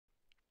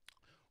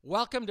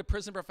Welcome to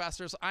Prison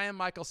Professors. I am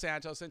Michael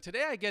Santos, and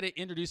today I get to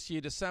introduce you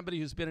to somebody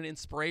who's been an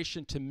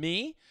inspiration to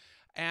me,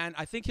 and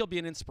I think he'll be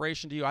an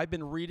inspiration to you. I've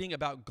been reading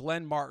about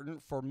Glenn Martin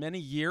for many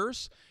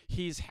years.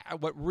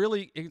 What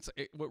really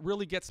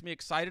gets me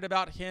excited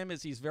about him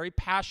is he's very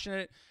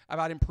passionate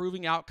about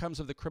improving outcomes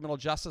of the criminal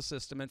justice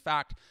system. In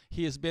fact,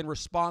 he has been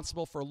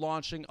responsible for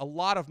launching a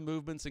lot of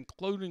movements,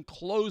 including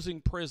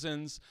closing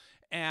prisons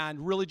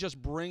and really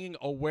just bringing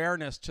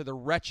awareness to the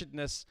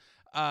wretchedness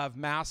of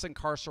mass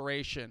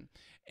incarceration.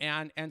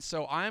 And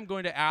so I'm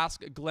going to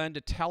ask Glenn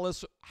to tell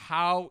us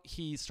how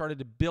he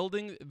started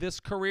building this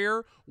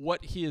career,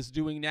 what he is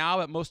doing now,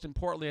 but most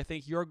importantly, I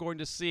think you're going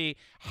to see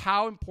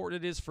how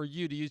important it is for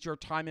you to use your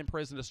time in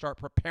prison to start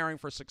preparing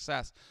for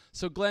success.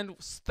 So Glenn,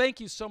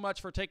 thank you so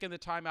much for taking the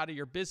time out of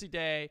your busy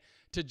day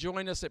to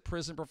join us at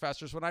Prison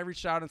Professors. When I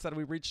reached out and said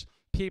we reach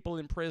people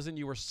in prison,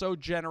 you were so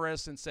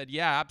generous and said,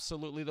 yeah,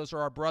 absolutely, those are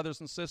our brothers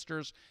and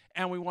sisters,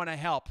 and we want to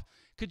help.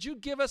 Could you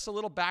give us a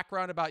little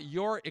background about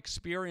your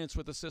experience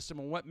with the system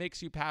and what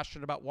makes you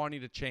passionate about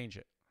wanting to change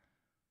it?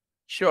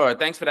 Sure.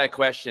 Thanks for that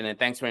question, and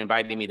thanks for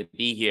inviting me to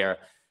be here.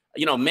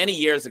 You know, many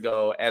years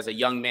ago, as a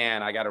young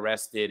man, I got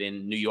arrested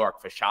in New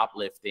York for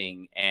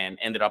shoplifting and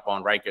ended up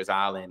on Rikers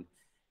Island.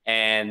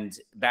 And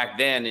back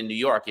then in New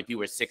York, if you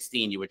were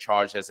 16, you were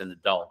charged as an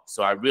adult.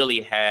 So I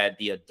really had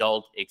the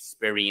adult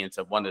experience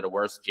of one of the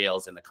worst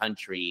jails in the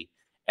country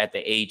at the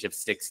age of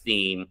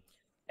 16.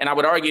 And I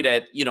would argue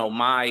that, you know,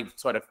 my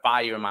sort of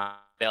fire in my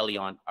belly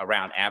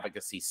around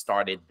advocacy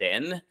started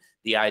then.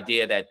 The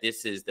idea that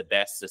this is the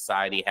best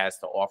society has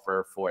to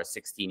offer for a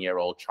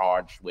 16-year-old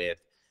charged with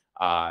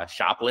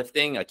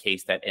shoplifting, a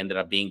case that ended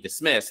up being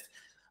dismissed.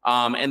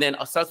 And then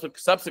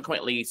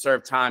subsequently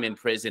served time in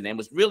prison and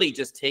was really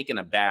just taken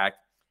aback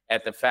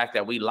at the fact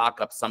that we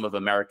lock up some of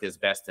America's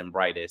best and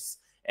brightest.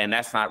 And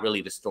that's not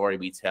really the story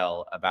we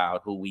tell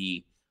about who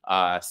we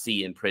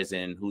see in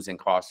prison, who's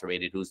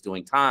incarcerated, who's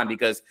doing time.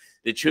 Because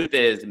the truth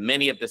is,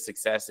 many of the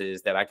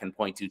successes that I can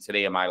point to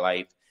today in my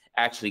life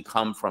actually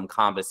come from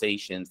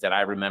conversations that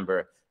I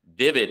remember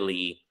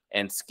vividly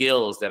and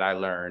skills that I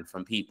learned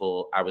from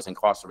people I was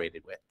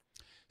incarcerated with.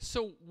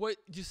 So what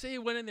you say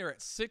you went in there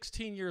at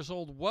 16 years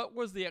old. What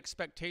was the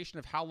expectation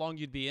of how long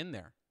you'd be in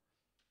there?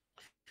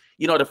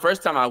 You know, the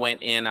first time I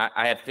went in, I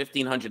had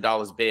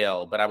 $1,500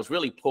 bail, but I was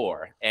really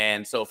poor.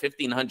 And so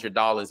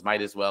 $1,500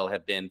 might as well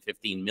have been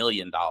 $15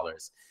 million.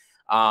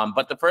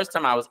 But the first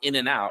time I was in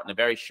and out in a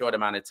very short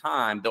amount of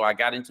time, though I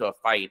got into a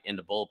fight in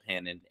the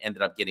bullpen and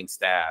ended up getting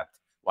stabbed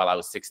while I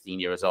was 16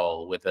 years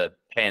old with a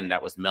pen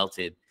that was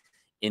melted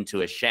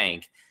into a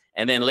shank.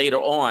 And then later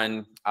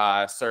on,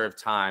 served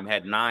time,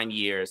 had 9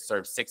 years,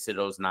 served 6 of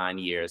those 9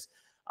 years.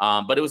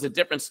 But it was a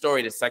different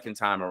story the second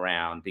time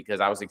around because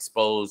I was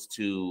exposed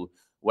to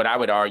what I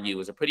would argue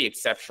was a pretty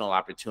exceptional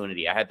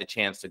opportunity. I had the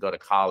chance to go to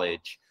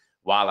college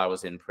while I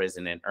was in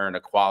prison and earn a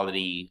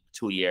quality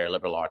 2-year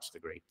liberal arts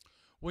degree.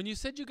 When you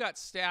said you got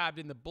stabbed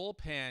in the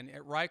bullpen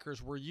at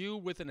Rikers, were you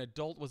with an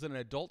adult? Was it an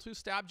adult who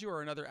stabbed you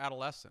or another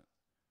adolescent?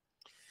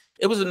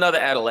 It was another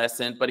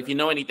adolescent, but if you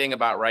know anything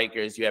about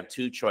Rikers, you have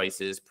two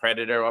choices,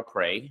 predator or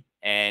prey.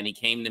 And he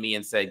came to me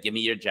and said, give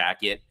me your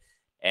jacket.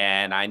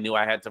 And I knew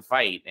I had to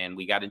fight. And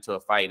we got into a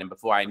fight. And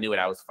before I knew it,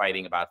 I was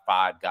fighting about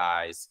 5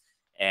 guys.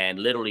 And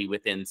literally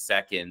within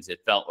seconds,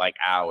 it felt like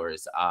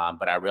hours.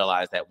 But I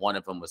realized that one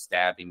of them was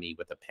stabbing me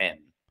with a pen.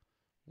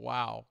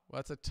 Wow,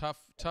 that's a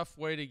tough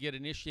way to get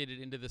initiated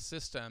into the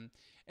system.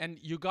 And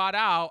you got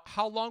out.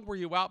 How long were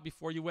you out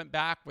before you went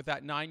back with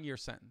that 9-year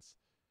sentence?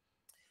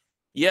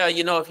 Yeah,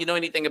 you know, if you know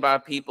anything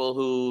about people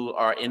who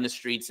are in the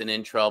streets and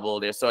in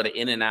trouble, they're sort of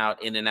in and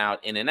out, in and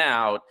out, in and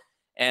out.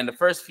 And the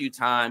first few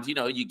times, you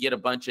know, you get a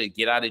bunch of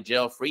get out of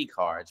jail free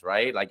cards,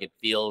 right? Like it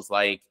feels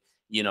like,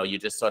 you know, you're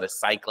just sort of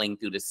cycling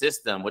through the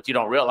system. What you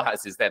don't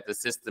realize is that the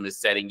system is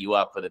setting you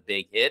up for the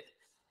big hit.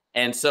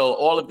 And so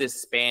all of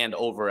this spanned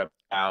over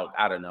about,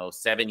 I don't know,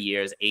 7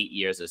 years, 8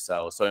 years or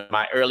so. So in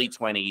my early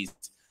 20s,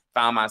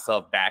 found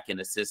myself back in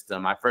the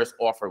system. My first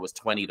offer was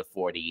 20 to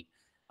 40.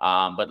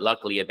 But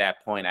luckily at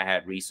that point, I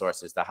had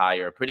resources to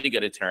hire a pretty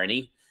good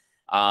attorney,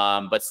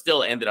 but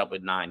still ended up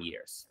with 9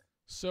 years.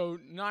 So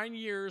 9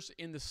 years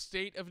in the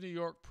state of New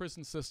York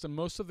prison system.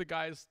 Most of the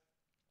guys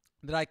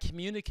that I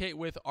communicate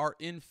with are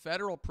in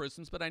federal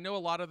prisons, but I know a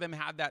lot of them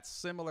had that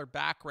similar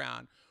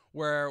background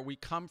where we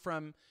come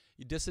from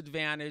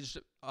disadvantaged,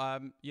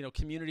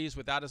 communities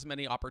without as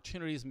many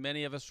opportunities.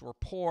 Many of us were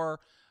poor.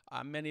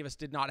 Many of us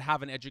did not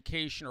have an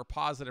education or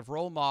positive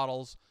role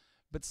models.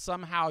 But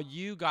somehow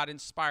you got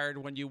inspired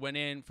when you went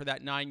in for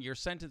that 9-year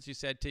sentence, you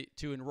said,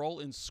 to enroll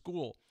in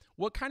school.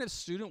 What kind of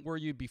student were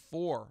you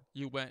before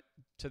you went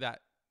to that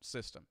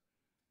system?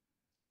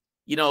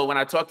 You know, when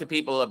I talk to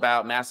people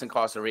about mass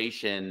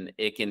incarceration,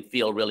 it can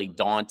feel really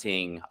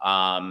daunting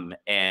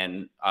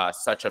and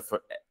such a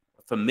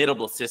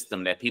formidable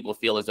system that people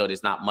feel as though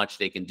there's not much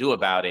they can do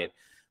about it.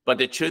 But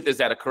the truth is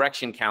that a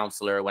correction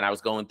counselor, when I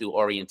was going through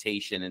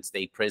orientation in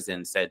state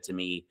prison, said to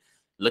me,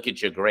 look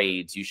at your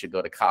grades, you should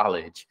go to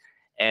college.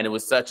 And it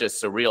was such a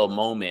surreal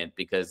moment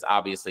because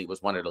obviously it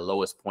was one of the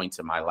lowest points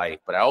in my life.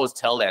 But I always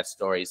tell that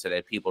story so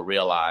that people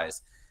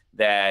realize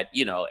that,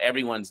 you know,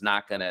 everyone's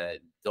not going to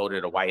go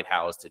to the White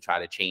House to try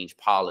to change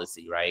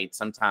policy, right?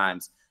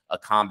 Sometimes a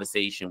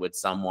conversation with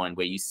someone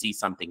where you see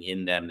something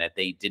in them that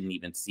they don't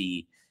even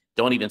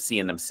see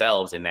in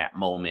themselves in that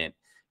moment,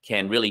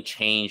 can really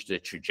change the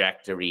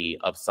trajectory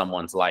of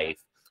someone's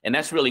life. And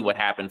that's really what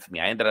happened for me.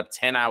 I ended up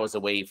 10 hours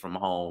away from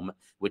home,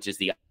 which is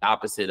the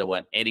opposite of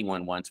what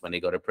anyone wants when they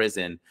go to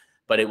prison.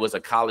 But it was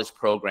a college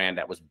program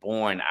that was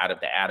born out of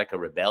the Attica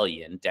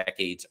Rebellion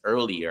decades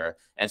earlier.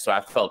 And so I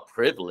felt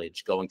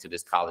privileged going to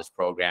this college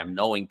program,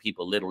 knowing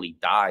people literally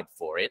died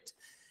for it.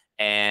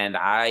 And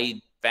I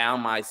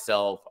found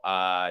myself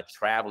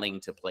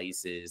traveling to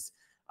places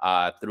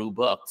through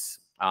books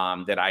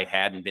that I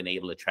hadn't been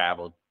able to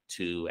travel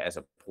to as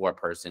a poor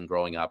person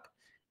growing up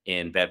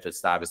in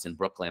Bedford-Stuyvesant,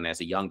 Brooklyn as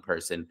a young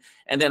person.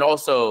 And then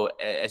also,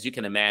 as you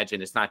can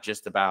imagine, it's not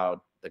just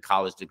about the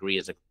college degree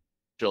as a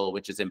credential,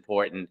 which is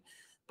important,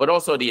 but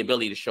also the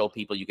ability to show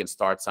people you can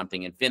start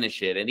something and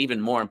finish it. And even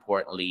more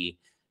importantly,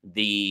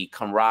 the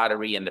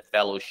camaraderie and the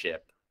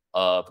fellowship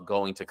of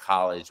going to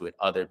college with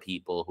other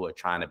people who are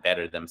trying to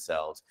better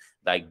themselves.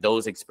 Like,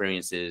 those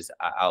experiences,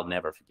 I'll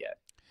never forget.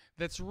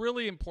 That's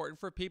really important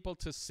for people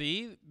to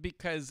see,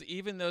 because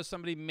even though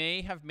somebody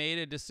may have made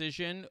a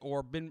decision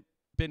or been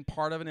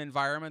part of an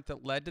environment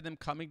that led to them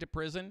coming to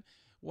prison,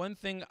 one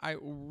thing I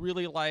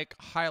really like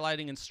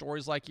highlighting in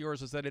stories like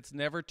yours is that it's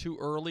never too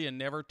early and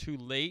never too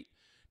late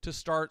to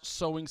start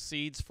sowing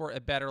seeds for a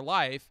better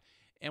life.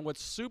 And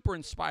what's super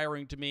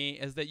inspiring to me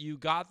is that you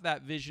got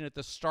that vision at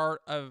the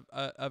start of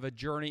a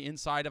journey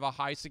inside of a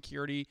high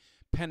security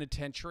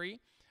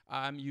penitentiary.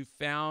 You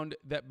found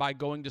that by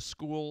going to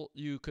school,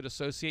 you could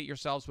associate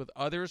yourselves with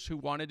others who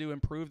wanted to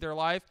improve their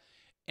life.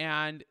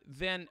 And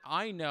then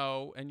I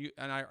know,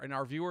 and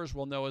our viewers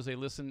will know as they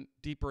listen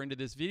deeper into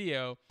this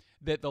video,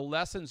 that the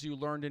lessons you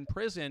learned in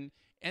prison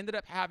ended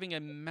up having a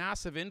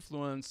massive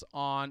influence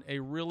on a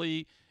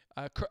really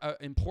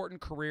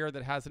important career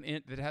that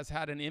has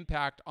had an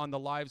impact on the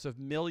lives of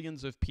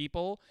millions of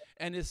people,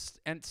 and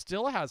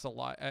still has a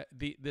lot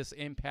this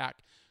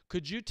impact.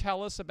 Could you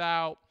tell us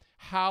about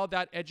how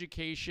that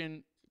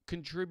education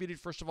contributed,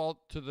 first of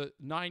all, to the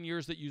 9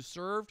 years that you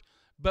served,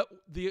 but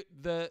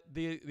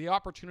the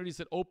opportunities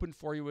that opened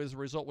for you as a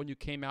result when you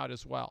came out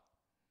as well?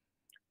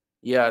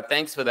 Yeah,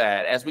 thanks for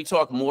that. As we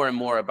talk more and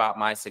more about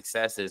my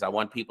successes, I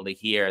want people to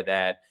hear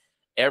that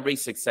every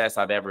success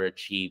I've ever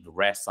achieved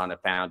rests on a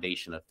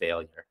foundation of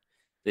failure.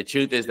 The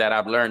truth is that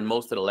I've learned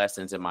most of the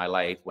lessons in my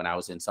life when I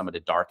was in some of the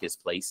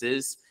darkest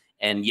places.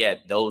 And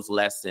yet those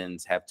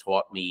lessons have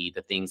taught me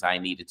the things I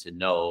needed to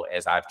know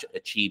as I've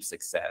achieved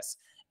success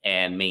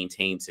and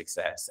maintained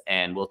success.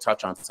 And we'll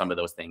touch on some of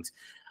those things.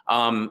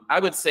 I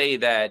would say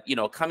that, you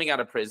know, coming out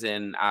of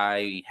prison,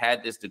 I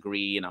had this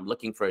degree and I'm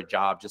looking for a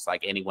job just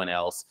like anyone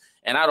else.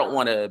 And I don't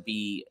want to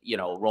be, you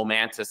know,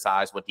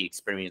 romanticize what the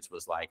experience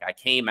was like. I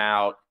came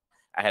out,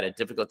 I had a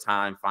difficult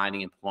time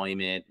finding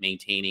employment,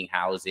 maintaining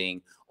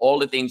housing, all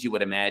the things you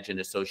would imagine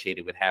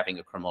associated with having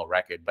a criminal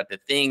record. But the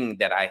thing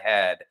that I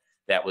had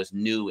that was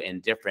new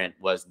and different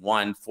was,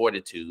 one,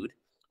 fortitude.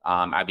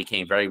 I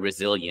became very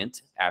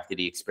resilient after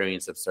the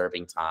experience of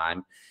serving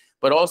time.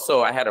 But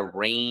also I had a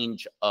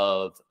range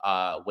of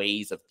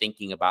ways of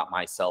thinking about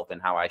myself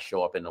and how I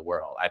show up in the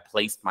world. I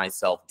placed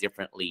myself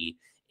differently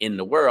in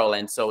the world.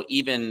 And so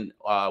even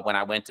when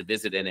I went to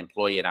visit an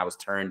employee and I was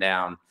turned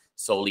down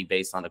solely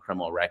based on a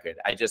criminal record,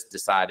 I just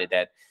decided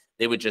that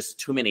there were just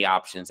too many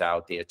options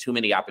out there, too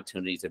many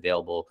opportunities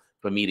available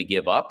for me to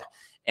give up.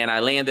 And I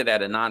landed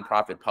at a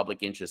nonprofit public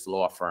interest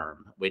law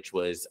firm, which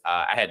was,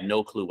 I had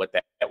no clue what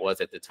that was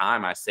at the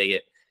time. I say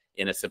it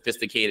in a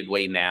sophisticated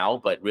way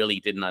now, but really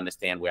didn't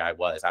understand where I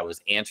was. I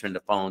was answering the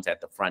phones at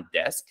the front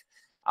desk.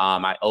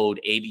 I owed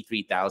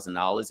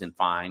 $83,000 in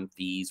fine,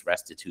 fees,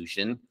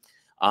 restitution.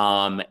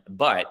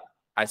 But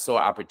I saw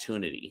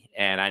opportunity,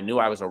 and I knew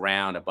I was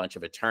around a bunch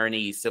of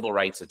attorneys, civil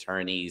rights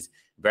attorneys,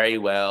 very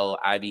well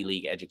Ivy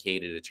League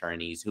educated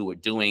attorneys who were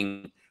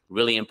doing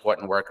really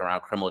important work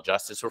around criminal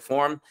justice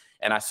reform.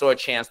 And I saw a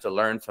chance to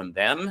learn from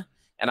them.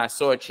 And I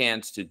saw a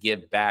chance to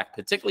give back,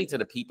 particularly to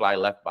the people I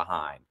left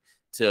behind,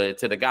 to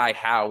the guy,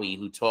 Howie,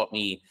 who taught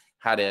me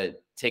how to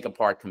take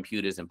apart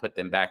computers and put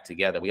them back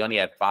together. We only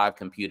had 5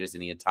 computers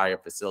in the entire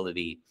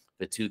facility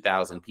for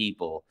 2,000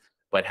 people.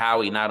 But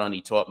Howie not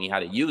only taught me how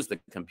to use the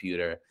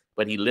computer,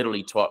 but he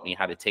literally taught me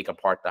how to take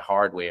apart the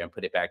hardware and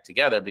put it back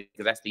together,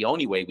 because that's the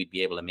only way we'd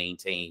be able to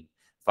maintain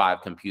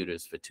 5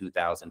 computers for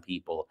 2,000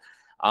 people.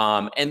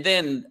 And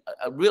then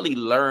really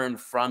learn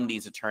from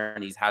these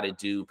attorneys how to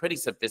do pretty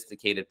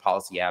sophisticated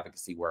policy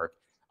advocacy work,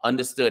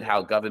 understood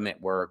how government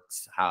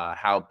works,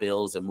 how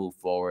bills are moved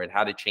forward,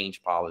 how to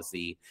change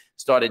policy,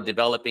 started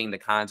developing the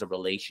kinds of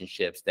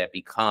relationships that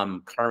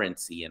become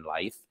currency in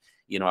life.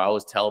 You know, I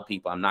always tell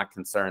people I'm not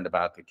concerned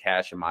about the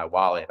cash in my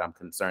wallet. I'm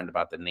concerned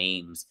about the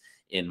names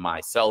in my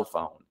cell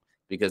phone,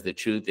 because the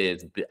truth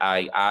is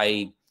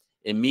I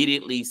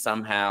immediately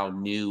somehow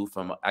knew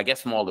from, I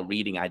guess, from all the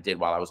reading I did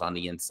while I was on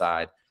the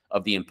inside,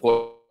 of the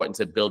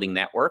importance of building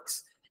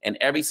networks And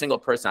every single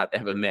person I've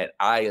ever met,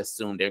 I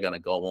assume they're going to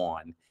go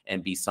on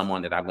and be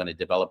someone that I'm going to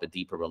develop a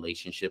deeper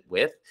relationship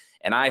with.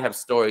 And I have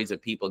stories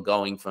of people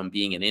going from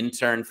being an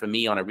intern for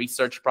me on a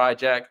research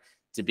project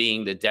to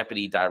being the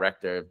deputy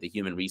director of the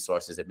Human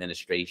Resources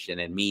Administration,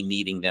 and me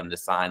needing them to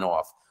sign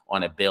off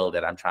on a bill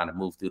that I'm trying to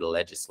move through the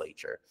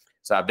legislature.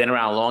 So I've been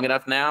around long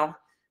enough now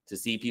to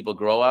see people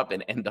grow up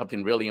and end up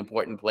in really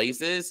important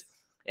places,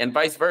 and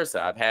vice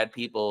versa. I've had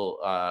people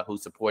who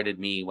supported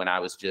me when I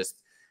was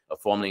just a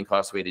formerly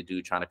incarcerated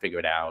dude trying to figure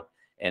it out,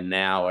 and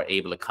now are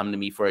able to come to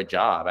me for a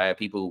job. I have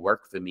people who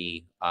worked for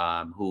me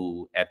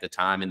who at the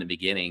time in the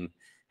beginning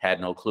had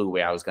no clue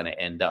where I was going to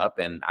end up,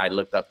 and I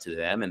looked up to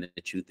them, and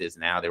the truth is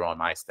now they're on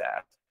my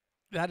staff.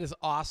 That is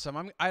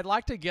awesome. I'd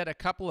like to get a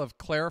couple of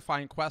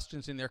clarifying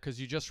questions in there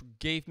because you just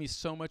gave me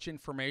so much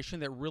information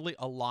that really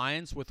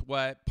aligns with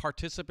what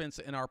participants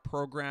in our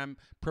program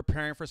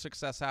Preparing for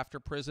Success After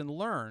Prison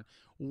learn.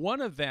 One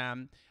of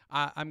them,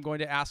 I'm going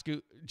to ask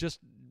you, just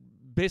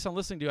based on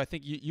listening to you, I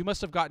think you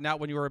must have gotten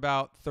out when you were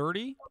about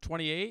 30,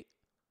 28?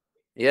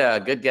 Yeah,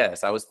 good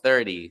guess. I was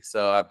 30.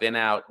 So I've been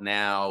out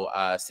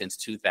now since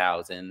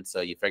 2000. So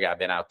you figure I've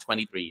been out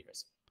 23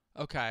 years.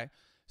 Okay.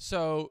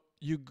 So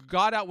you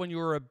got out when you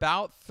were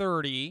about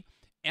 30.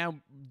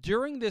 And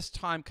during this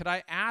time, could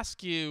I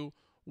ask you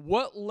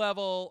what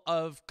level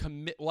of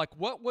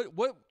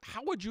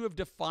how would you have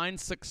defined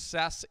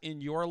success in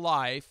your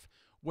life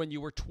when you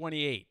were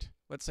 28?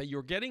 Let's say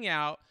you're getting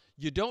out,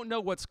 you don't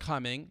know what's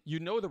coming, you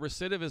know the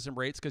recidivism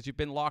rates because you've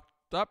been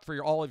locked up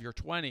for all of your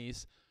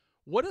 20s.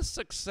 What does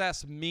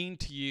success mean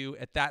to you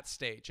at that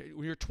stage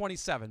when you're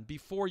 27,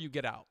 before you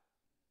get out?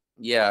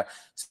 Yeah.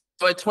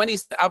 So at 20,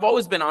 I've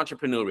always been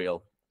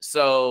entrepreneurial.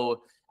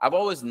 So I've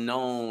always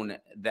known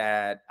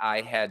that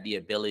I had the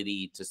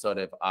ability to sort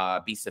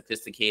of be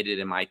sophisticated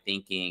in my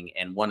thinking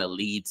and want to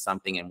lead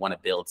something and want to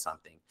build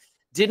something.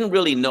 Didn't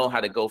really know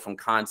how to go from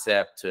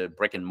concept to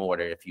brick and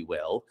mortar, if you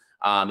will.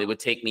 It would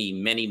take me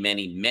many,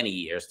 many, many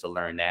years to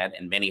learn that,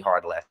 and many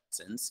hard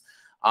lessons.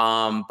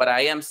 But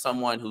I am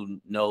someone who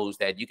knows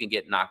that you can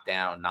get knocked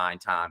down 9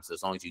 times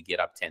as long as you get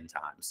up 10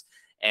 times.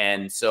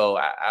 And so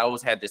I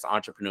always had this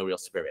entrepreneurial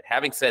spirit.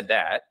 Having said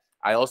that,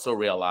 I also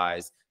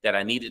realized that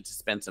I needed to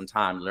spend some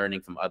time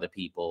learning from other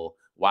people,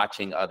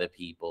 watching other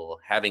people,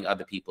 having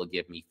other people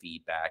give me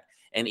feedback,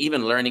 and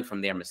even learning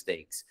from their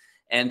mistakes.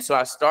 And so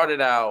I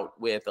started out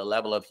with a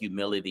level of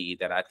humility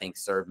that I think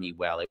served me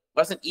well. It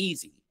wasn't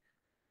easy.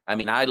 I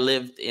mean, I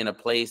lived in a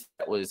place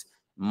that was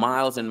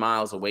miles and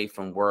miles away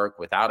from work,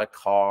 without a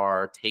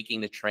car, taking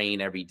the train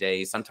every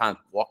day, sometimes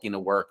walking to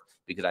work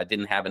because I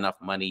didn't have enough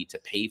money to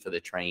pay for the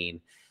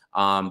train.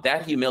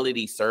 That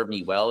humility served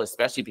me well,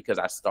 especially because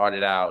I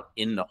started out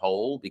in the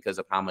hole because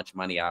of how much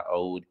money I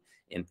owed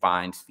in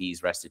fines,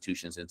 fees,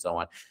 restitutions, and so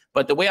on.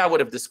 But the way I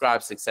would have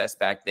described success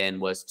back then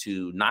was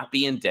to not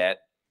be in debt,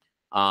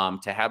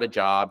 to have a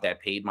job that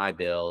paid my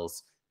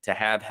bills, to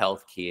have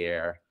health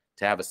care,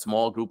 to have a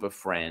small group of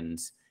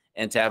friends,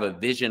 and to have a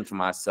vision for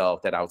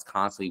myself that I was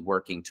constantly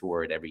working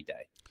toward every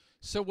day.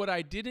 So what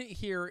I didn't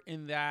hear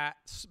in that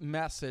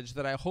message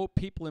that I hope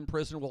people in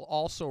prison will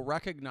also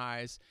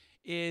recognize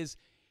is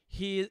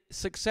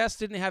success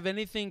didn't have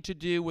anything to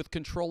do with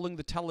controlling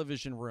the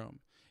television room.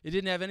 It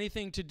didn't have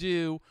anything to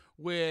do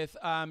with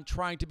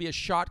trying to be a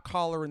shot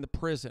caller in the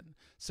prison.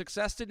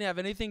 Success didn't have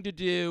anything to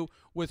do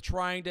with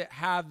trying to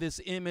have this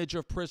image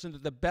of prison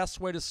that the best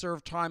way to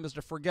serve time is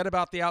to forget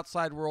about the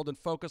outside world and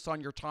focus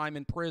on your time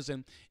in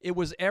prison. It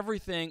was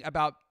everything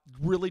about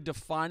really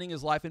defining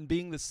his life and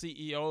being the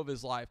CEO of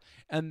his life.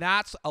 And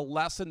that's a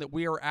lesson that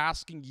we are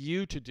asking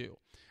you to do.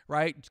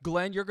 Right?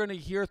 Glenn, you're going to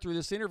hear through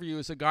this interview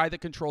is a guy that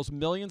controls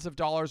millions of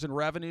dollars in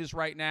revenues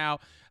right now,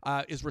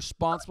 is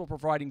responsible for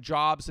providing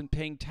jobs and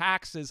paying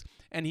taxes,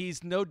 and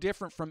he's no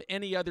different from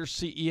any other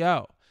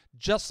CEO,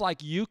 just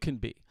like you can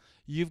be.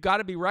 You've got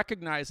to be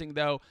recognizing,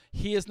 though,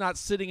 he is not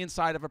sitting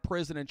inside of a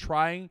prison and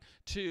trying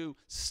to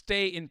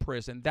stay in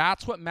prison.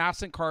 That's what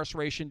mass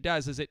incarceration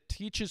does, is it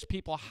teaches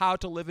people how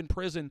to live in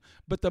prison.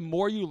 But the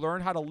more you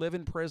learn how to live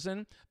in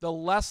prison, the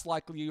less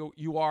likely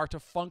you are to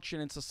function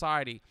in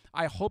society.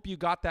 I hope you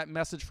got that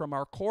message from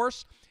our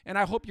course, and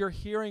I hope you're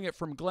hearing it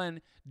from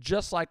Glenn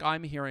just like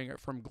I'm hearing it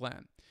from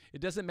Glenn. It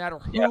doesn't matter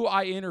who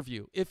I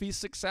interview. If he's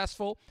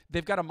successful,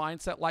 they've got a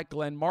mindset like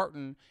Glenn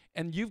Martin,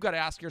 and you've got to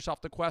ask yourself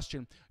the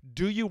question,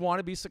 do you want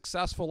to be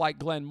successful like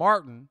Glenn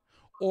Martin,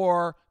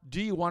 or do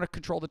you want to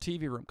control the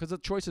TV room? Because the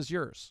choice is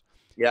yours.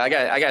 Yeah,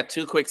 I got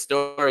 2 quick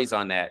stories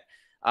on that.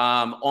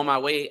 On my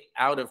way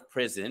out of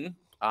prison,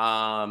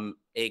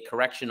 a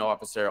correction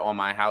officer on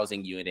my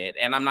housing unit,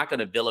 and I'm not going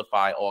to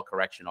vilify all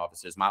correction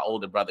officers. My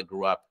older brother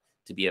grew up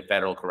to be a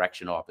federal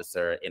correction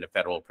officer in a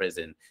federal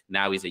prison.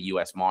 Now he's a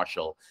U.S.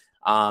 Marshal.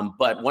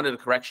 But one of the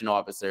correction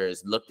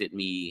officers looked at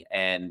me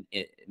and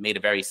made a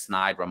very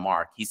snide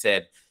remark. He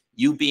said,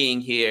 "You being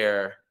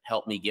here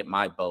helped me get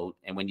my boat.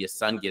 And when your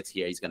son gets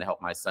here, he's going to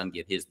help my son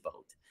get his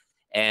boat."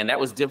 And that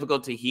was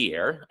difficult to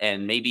hear.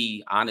 And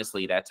maybe,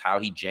 honestly, that's how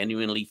he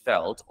genuinely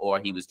felt, or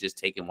he was just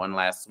taking one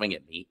last swing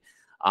at me.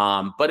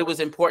 But it was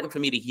important for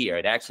me to hear.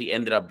 It actually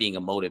ended up being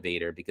a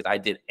motivator because I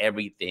did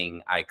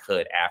everything I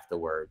could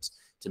afterwards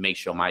to make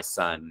sure my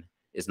son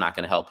is not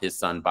going to help his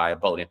son buy a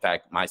boat. In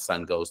fact, my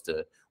son goes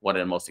to one of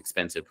the most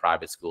expensive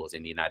private schools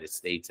in the United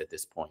States at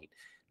this point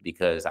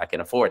because I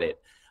can afford it.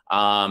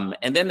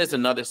 And then there's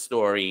another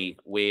story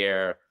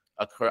where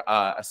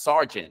a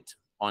sergeant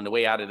on the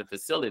way out of the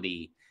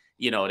facility,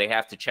 they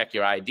have to check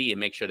your ID and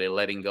make sure they're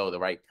letting go the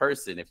right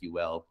person, if you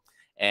will.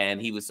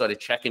 And he was sort of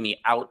checking me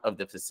out of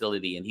the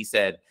facility. And he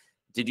said,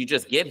 "Did you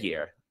just get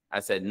here?" I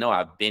said, "No,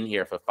 I've been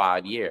here for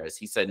 5 years."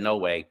 He said, "No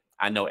way.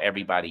 I know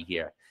everybody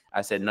here."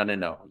 I said, "No, no,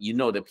 no. You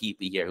know the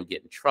people here who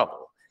get in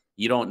trouble.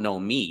 You don't know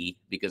me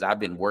because I've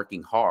been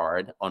working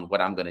hard on what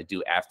I'm going to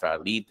do after I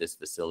leave this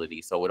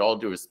facility. So with all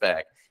due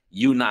respect,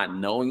 you not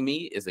knowing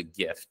me is a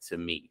gift to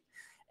me."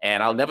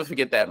 And I'll never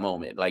forget that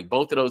moment. Like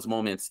both of those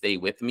moments stay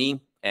with me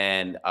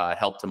and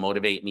help to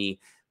motivate me.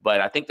 But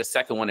I think the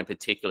second one in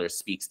particular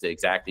speaks to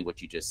exactly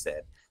what you just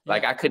said.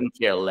 Like I couldn't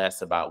care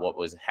less about what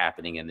was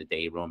happening in the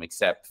day room,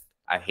 except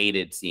I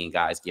hated seeing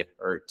guys get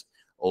hurt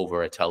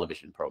over a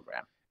television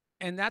program.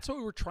 And that's what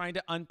we were trying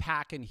to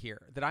unpack in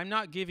here, that I'm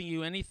not giving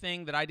you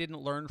anything that I didn't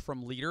learn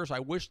from leaders. I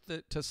wish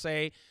to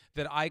say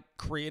that I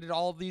created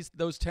all of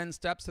those 10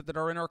 steps that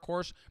are in our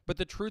course. But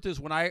the truth is,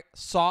 when I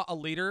saw a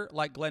leader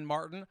like Glenn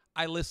Martin,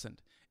 I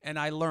listened and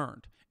I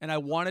learned. And I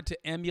wanted to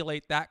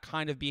emulate that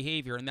kind of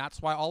behavior. And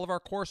that's why all of our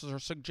courses are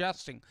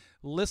suggesting,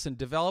 listen,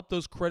 develop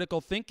those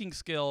critical thinking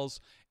skills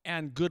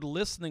and good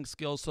listening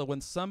skills. So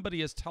when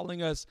somebody is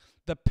telling us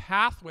the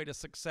pathway to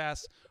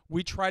success,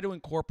 we try to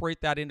incorporate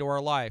that into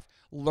our life.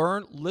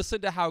 Listen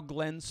to how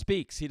Glenn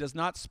speaks. He does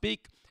not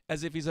speak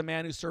as if he's a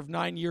man who served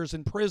 9 years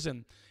in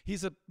prison.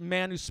 He's a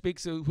man who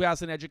speaks, who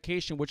has an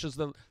education, which is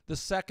the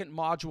second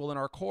module in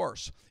our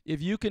course.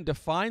 If you can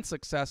define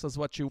success as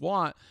what you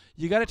want,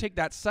 you got to take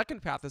that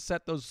second path to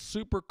set those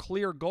super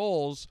clear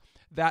goals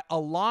that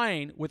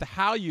align with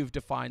how you've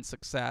defined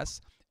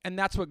success. And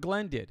that's what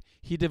Glenn did.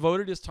 He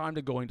devoted his time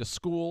to going to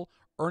school,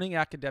 earning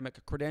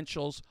academic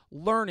credentials,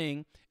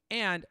 learning,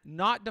 and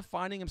not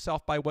defining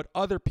himself by what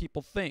other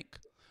people think.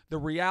 The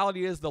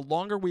reality is, the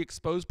longer we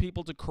expose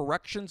people to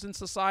corrections in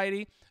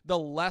society, the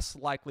less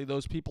likely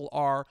those people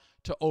are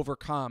to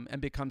overcome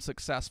and become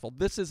successful.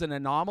 This is an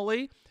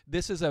anomaly.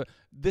 This is the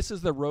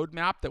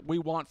roadmap that we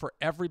want for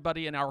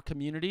everybody in our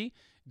community.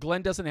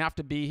 Glenn doesn't have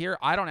to be here.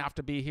 I don't have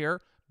to be here.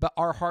 But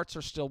our hearts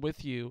are still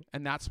with you,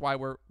 and that's why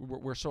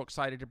we're so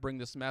excited to bring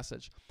this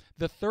message.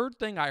 The third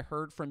thing I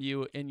heard from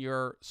you in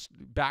your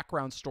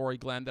background story,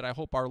 Glenn, that I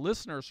hope our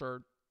listeners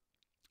heard,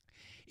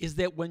 is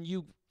that when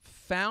you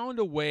found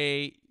a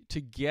way to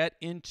get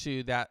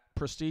into that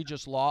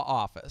prestigious law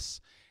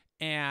office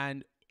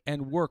and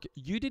work,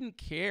 you didn't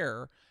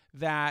care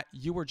that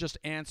you were just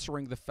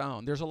answering the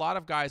phone. There's a lot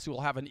of guys who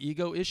will have an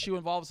ego issue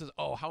involved. Says,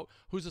 "Oh,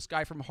 who's this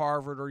guy from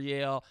Harvard or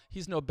Yale?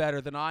 He's no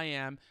better than I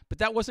am." But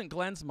that wasn't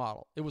Glenn's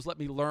model. It was, let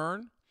me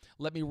learn.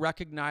 Let me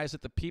recognize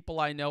that the people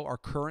I know are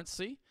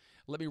currency.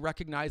 Let me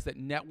recognize that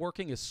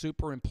networking is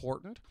super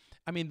important.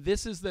 I mean,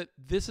 this is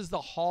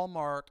the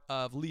hallmark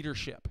of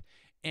leadership.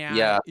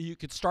 And you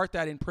could start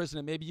that in prison,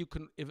 and maybe you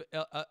can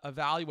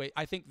evaluate.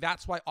 I think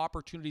that's why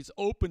opportunities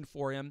open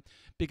for him,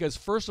 because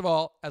first of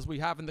all, as we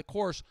have in the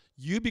course,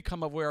 you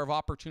become aware of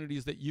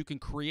opportunities that you can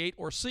create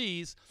or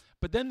seize,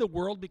 but then the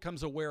world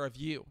becomes aware of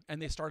you,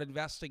 and they start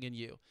investing in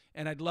you.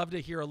 And I'd love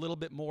to hear a little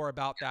bit more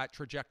about that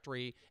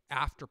trajectory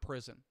after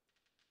prison.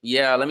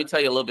 Yeah, let me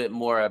tell you a little bit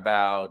more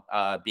about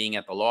being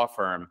at the law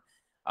firm.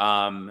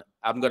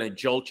 I'm going to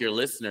jolt your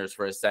listeners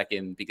for a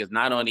second, because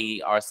not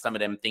only are some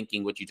of them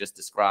thinking what you just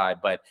described,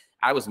 but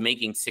I was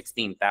making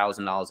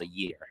 $16,000 a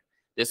year.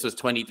 This was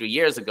 23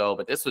 years ago,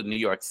 but this was New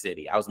York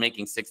City. I was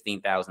making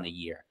 $16,000 a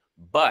year,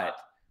 but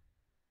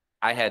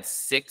I had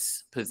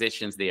 6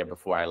 positions there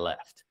before I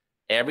left.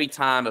 Every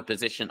time a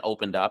position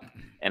opened up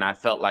and I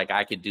felt like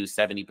I could do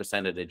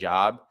 70% of the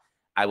job,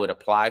 I would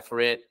apply for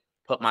it,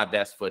 put my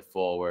best foot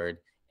forward,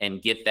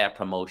 and get that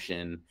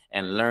promotion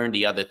and learn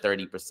the other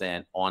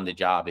 30% on the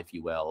job, if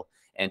you will,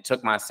 and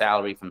took my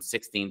salary from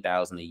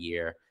 $16,000 a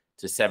year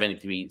to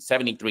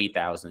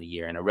 $73,000 a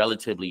year in a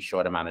relatively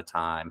short amount of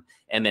time,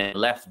 and then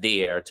left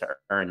there to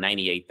earn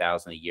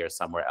 $98,000 a year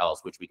somewhere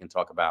else, which we can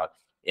talk about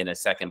in a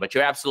second. But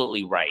you're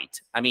absolutely right.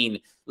 I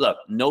mean, look,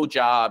 no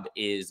job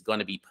is going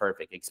to be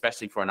perfect,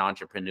 especially for an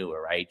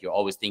entrepreneur, right? You're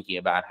always thinking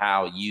about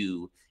how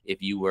you,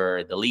 if you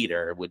were the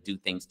leader, would do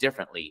things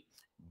differently.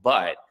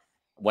 But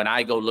when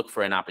I go look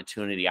for an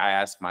opportunity, I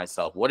ask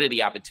myself, what are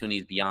the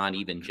opportunities beyond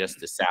even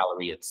just the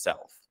salary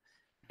itself?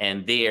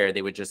 And there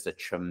were just a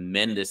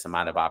tremendous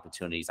amount of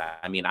opportunities.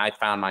 I mean, I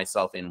found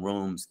myself in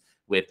rooms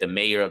with the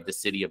mayor of the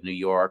city of New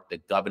York, the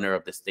governor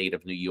of the state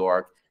of New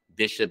York,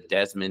 Bishop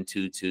Desmond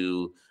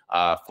Tutu,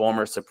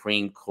 former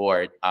Supreme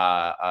Court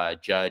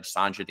Judge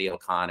Sandra Day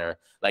O'Connor.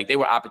 Like, they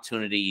were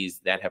opportunities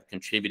that have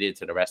contributed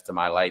to the rest of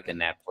my life in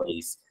that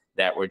place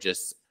that were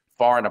just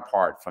far and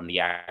apart from the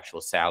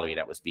actual salary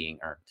that was being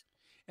earned.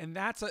 And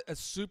that's a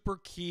super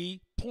key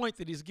point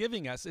that he's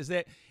giving us, is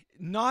that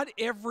not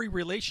every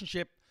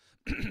relationship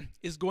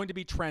is going to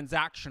be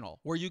transactional,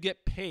 where you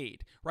get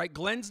paid, right?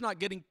 Glenn's not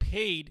getting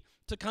paid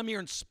to come here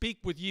and speak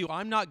with you.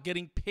 I'm not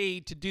getting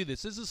paid to do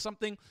this. This is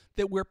something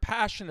that we're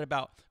passionate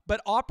about.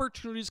 But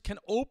opportunities can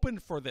open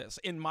for this.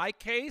 In my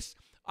case,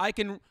 I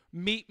can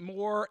meet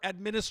more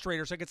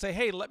administrators. I could say,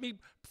 hey, let me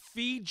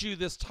feed you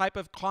this type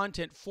of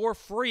content for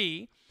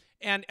free.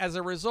 And as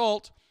a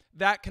result,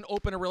 that can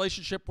open a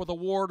relationship with a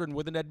warden,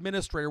 with an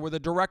administrator, with a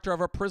director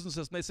of a prison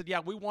system. They said, yeah,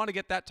 we want to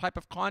get that type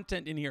of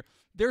content in here.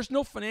 There's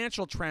no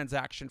financial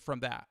transaction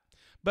from that.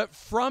 But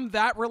from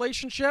that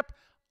relationship,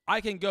 I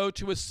can go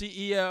to a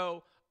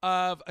CEO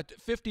of a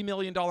 $50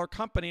 million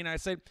company and I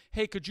say,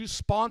 hey, could you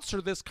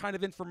sponsor this kind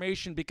of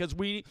information, because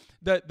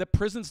the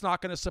prison's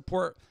not going to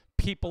support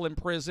people in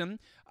prison.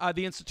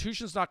 The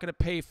institution's not going to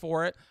pay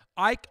for it.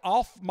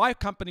 My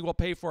company will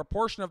pay for a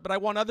portion of it, but I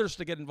want others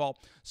to get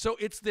involved. So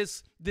it's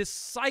this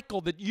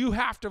cycle that you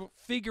have to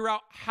figure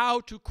out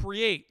how to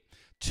create.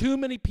 Too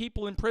many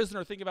people in prison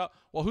are thinking about,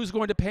 well, who's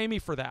going to pay me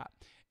for that?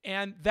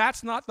 And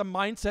that's not the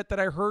mindset that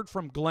I heard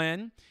from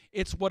Glenn.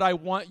 It's what I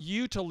want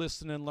you to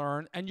listen and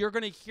learn. And you're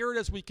going to hear it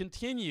as we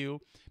continue,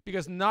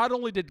 because not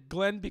only did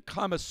Glenn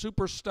become a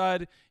super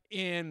stud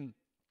in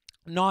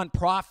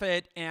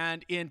nonprofit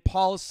and in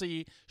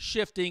policy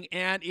shifting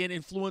and in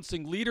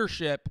influencing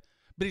leadership,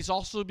 but he's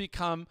also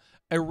become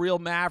a real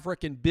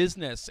maverick in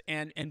business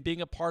and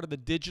being a part of the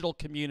digital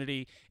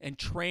community and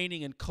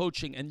training and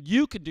coaching. And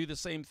you can do the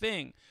same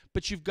thing,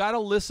 but you've got to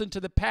listen to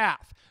the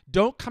path.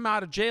 Don't come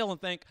out of jail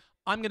and think,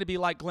 I'm going to be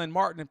like Glenn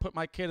Martin and put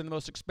my kid in the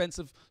most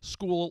expensive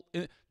school.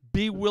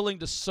 Be willing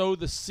to sow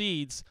the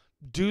seeds,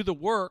 do the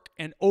work,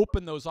 and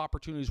open those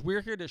opportunities. We're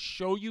here to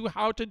show you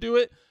how to do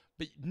it,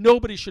 but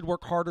nobody should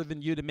work harder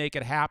than you to make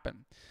it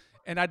happen.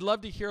 And I'd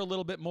love to hear a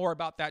little bit more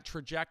about that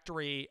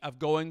trajectory of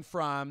going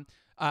from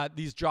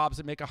these jobs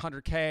that make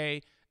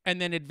 $100K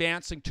and then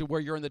advancing to where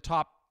you're in the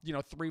top,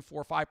 3,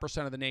 4,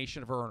 5% of the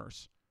nation of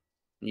earners.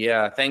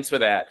 Yeah, thanks for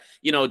that.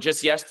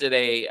 Just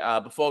yesterday,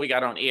 before we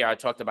got on air, I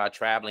talked about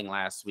traveling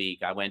last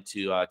week. I went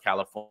to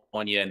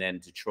California and then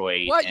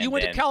Detroit. What? You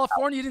went to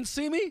California? You didn't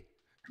see me?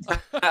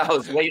 I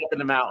was way up in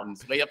the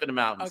mountains,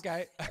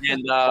 Okay.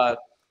 And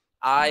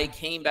I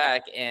came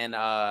back and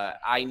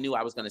I knew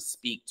I was going to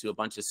speak to a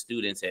bunch of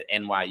students at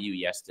NYU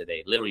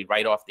yesterday, literally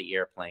right off the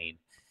airplane.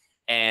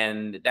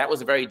 And that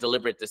was a very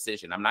deliberate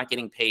decision. I'm not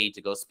getting paid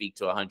to go speak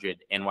to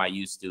 100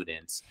 NYU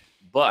students,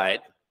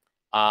 but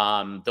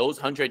those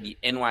 100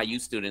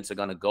 NYU students are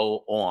going to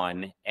go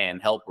on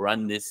and help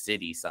run this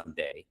city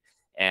someday.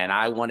 And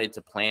I wanted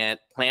to plant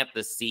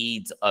the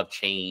seeds of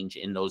change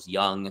in those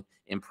young,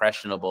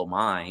 impressionable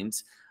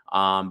minds,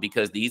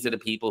 because these are the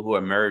people who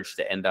emerged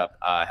to end up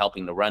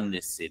helping to run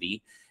this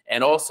city.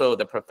 And also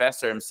the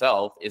professor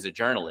himself is a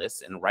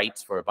journalist and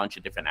writes for a bunch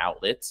of different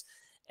outlets.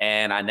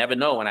 And I never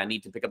know when I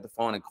need to pick up the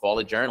phone and call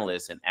a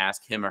journalist and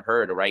ask him or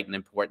her to write an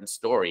important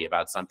story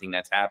about something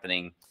that's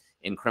happening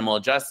in criminal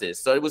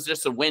justice. So it was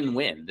just a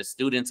win-win. The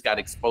students got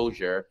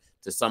exposure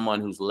to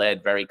someone who's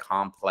led very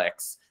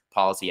complex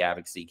policy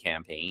advocacy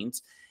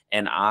campaigns.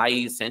 And I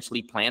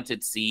essentially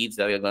planted seeds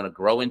that are going to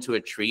grow into a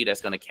tree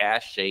that's going to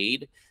cast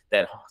shade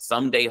that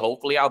someday,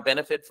 hopefully, I'll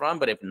benefit from.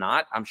 But if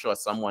not, I'm sure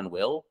someone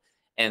will.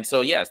 And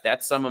so, yes,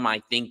 that's some of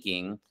my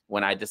thinking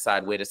when I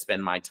decide where to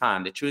spend my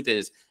time. The truth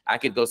is, I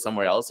could go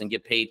somewhere else and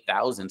get paid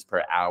thousands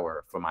per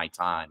hour for my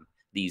time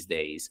these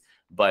days.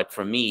 But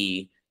for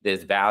me,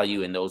 there's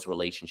value in those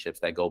relationships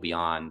that go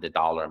beyond the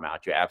dollar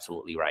amount. You're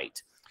absolutely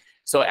right.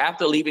 So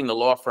after leaving the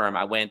law firm,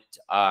 I went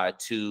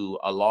to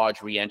a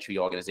large reentry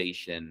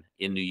organization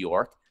in New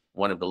York,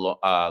 one of the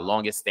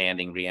longest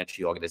standing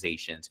reentry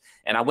organizations.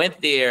 And I went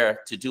there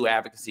to do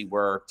advocacy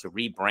work, to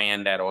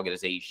rebrand that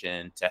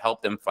organization, to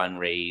help them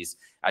fundraise.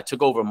 I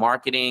took over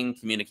marketing,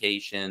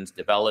 communications,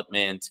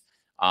 development,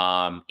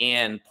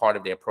 and part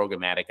of their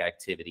programmatic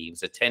activity. It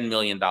was a $10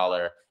 million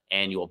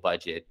annual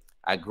budget.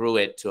 I grew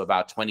it to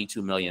about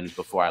 22 million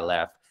before I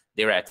left.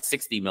 They're at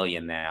 60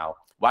 million now.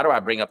 Why do I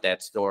bring up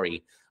that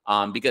story?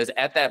 Because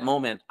at that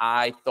moment,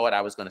 I thought I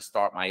was going to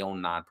start my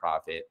own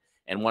nonprofit.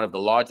 And one of the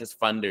largest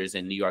funders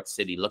in New York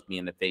City looked me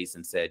in the face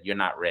and said, "You're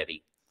not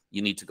ready.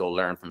 You need to go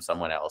learn from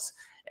someone else."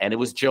 And it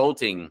was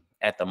jolting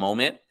at the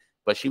moment,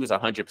 but she was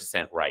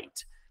 100%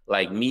 right.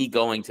 Like, me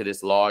going to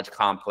this large,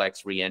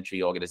 complex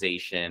reentry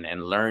organization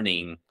and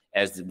learning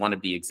as one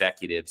of the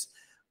executives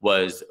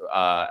was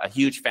a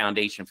huge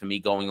foundation for me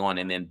going on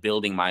and then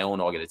building my own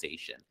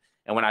organization.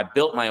 And when I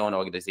built my own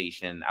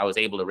organization, I was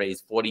able to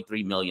raise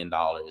 $43 million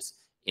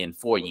in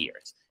 4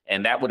 years.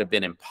 And that would have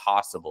been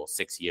impossible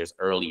 6 years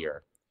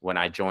earlier when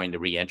I joined the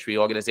reentry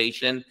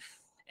organization.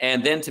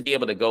 And then to be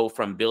able to go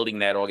from building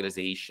that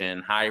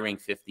organization, hiring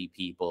 50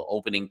 people,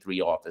 opening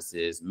 3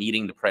 offices,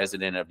 meeting the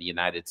president of the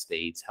United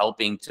States,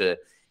 helping to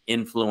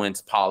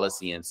influence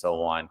policy and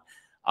so on.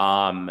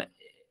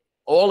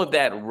 All of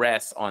that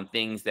rests on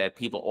things that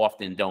people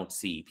often don't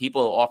see.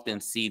 People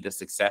often see the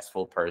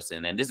successful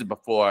person. And this is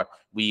before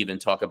we even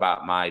talk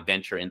about my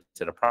venture into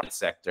the private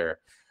sector.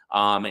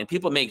 And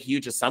people make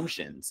huge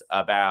assumptions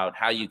about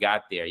how you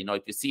got there.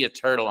 If you see a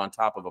turtle on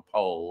top of a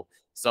pole,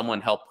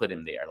 someone helped put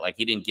him there. Like,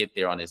 he didn't get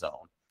there on his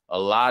own. A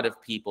lot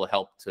of people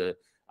helped to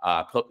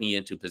put me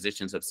into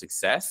positions of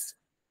success.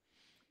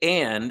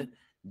 And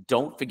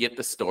don't forget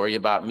the story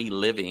about me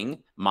living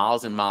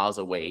miles and miles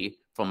away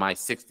from my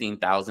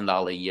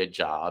 $16,000 a year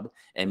job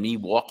and me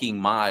walking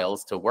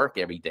miles to work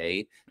every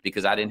day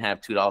because I didn't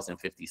have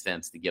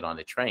 $2.50 to get on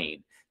the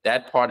train.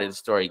 That part of the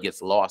story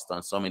gets lost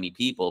on so many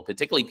people,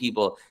 particularly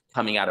people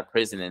coming out of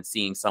prison and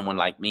seeing someone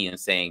like me and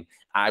saying,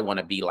 I want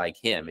to be like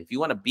him. If you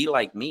want to be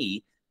like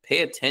me,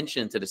 pay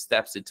attention to the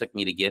steps it took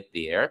me to get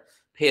there.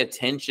 Pay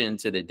attention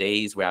to the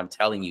days where I'm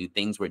telling you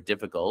things were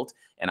difficult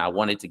and I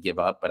wanted to give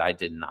up, but I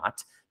did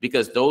not,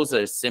 because those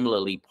are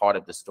similarly part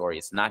of the story.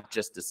 It's not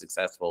just the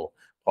successful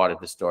part of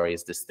the story.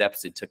 It's the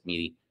steps it took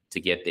me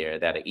to get there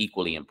that are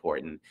equally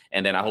important.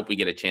 And then I hope we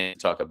get a chance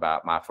to talk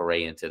about my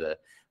foray into the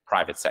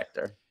private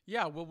sector.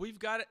 Yeah, well, we've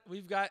got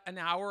an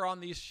hour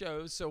on these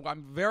shows, so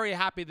I'm very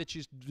happy that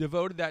you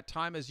devoted that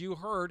time. As you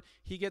heard,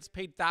 he gets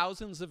paid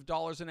thousands of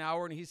dollars an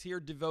hour, and he's here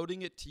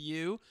devoting it to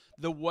you.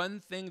 The one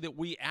thing that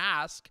we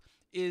ask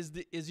is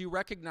you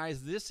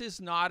recognize this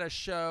is not a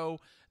show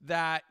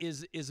that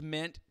is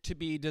meant to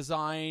be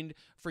designed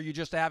for you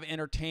just to have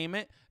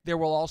entertainment. There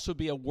will also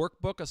be a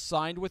workbook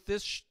assigned with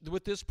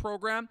this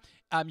program.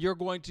 You're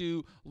going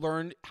to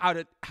learn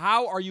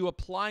how are you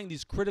applying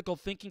these critical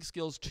thinking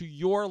skills to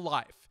your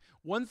life.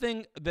 One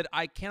thing that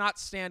I cannot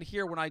stand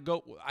here when I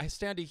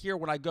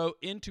go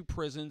into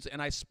prisons and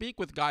I speak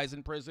with guys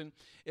in prison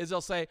is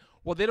they'll say,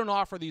 well, they don't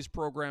offer these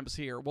programs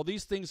here. Well,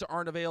 these things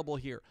aren't available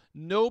here.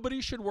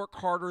 Nobody should work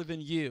harder than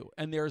you,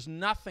 and there's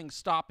nothing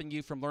stopping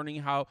you from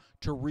learning how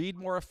to read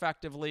more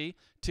effectively,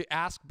 to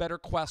ask better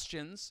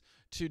questions,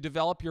 to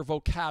develop your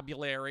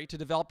vocabulary, to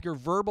develop your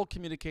verbal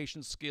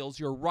communication skills,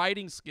 your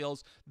writing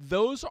skills.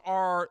 Those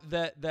are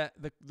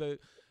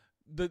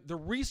the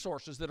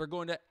resources that are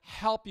going to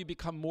help you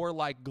become more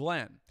like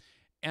Glenn.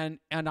 And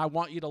I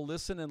want you to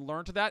listen and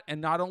learn to that,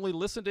 and not only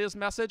listen to his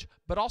message,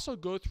 but also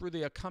go through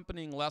the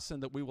accompanying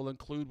lesson that we will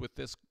include with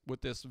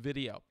this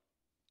video.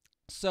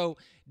 So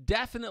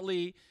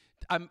definitely,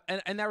 and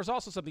there was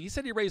also something. He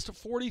said he raised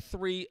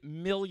 $43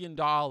 million,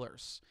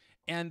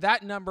 and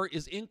that number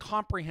is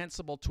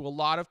incomprehensible to a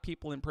lot of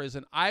people in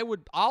prison.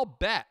 I'll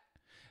bet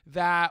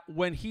that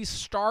when he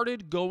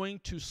started going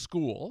to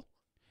school,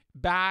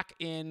 back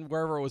in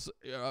wherever it was,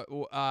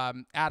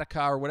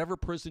 Attica or whatever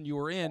prison you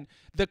were in,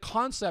 the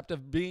concept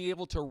of being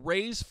able to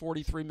raise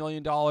 $43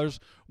 million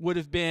would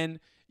have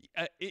been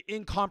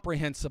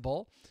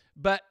incomprehensible.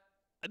 But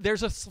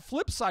there's a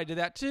flip side to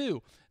that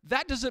too.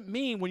 That doesn't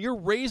mean when you're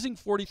raising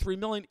 $43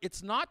 million,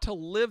 it's not to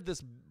live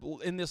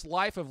in this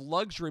life of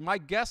luxury. My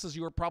guess is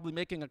you were probably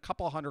making a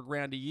couple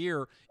 $100,000 a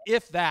year,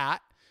 if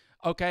that.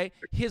 Okay,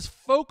 his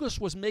focus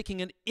was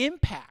making an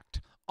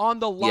impact on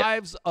the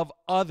lives of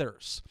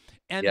others.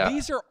 And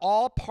these are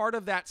all part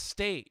of that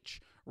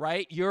stage,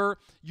 right? You're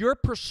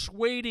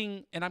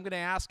persuading, and I'm going to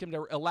ask him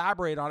to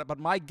elaborate on it, but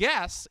my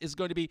guess is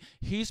going to be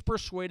he's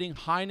persuading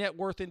high net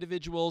worth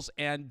individuals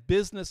and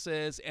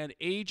businesses and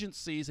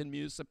agencies and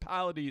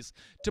municipalities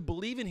to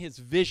believe in his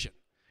vision,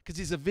 because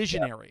he's a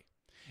visionary.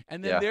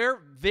 And then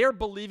they're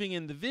believing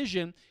in the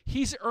vision.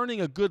 He's earning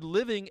a good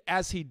living,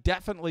 as he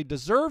definitely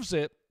deserves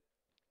it.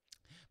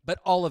 But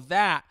all of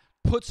that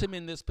puts him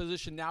in this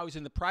position. Now he's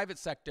in the private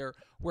sector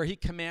where he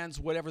commands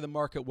whatever the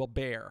market will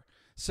bear.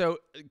 So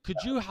could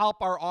you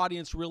help our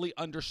audience really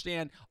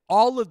understand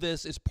all of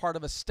this is part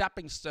of a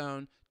stepping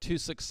stone to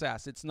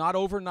success? It's not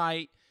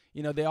overnight.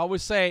 You know, they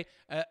always say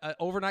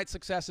overnight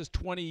success is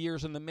 20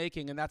 years in the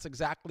making, and that's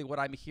exactly what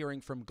I'm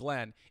hearing from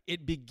Glenn.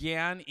 It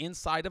began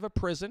inside of a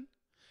prison,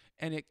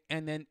 and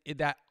then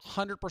that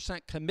 100%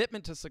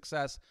 commitment to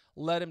success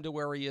led him to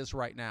where he is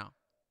right now.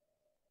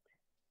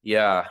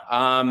 Yeah.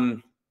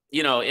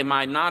 You know, in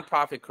my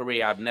nonprofit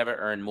career, I've never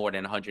earned more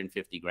than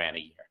 $150,000 a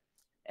year.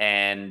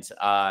 And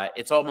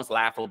it's almost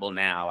laughable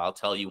now. I'll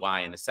tell you why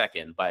in a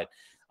second. But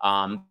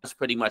that's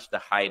pretty much the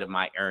height of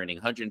my earning,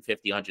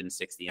 150,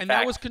 160. And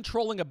that was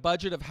controlling a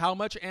budget of how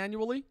much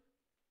annually?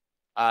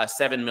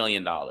 $7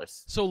 million.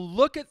 So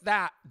look at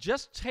that.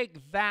 Just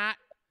take that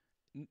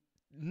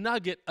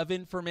nugget of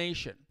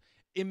information.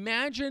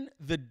 Imagine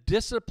the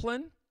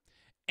discipline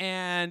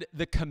and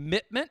the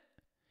commitment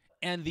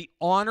and the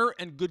honor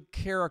and good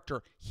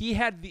character. He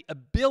had the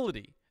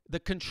ability, the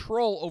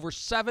control over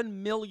 $7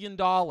 million,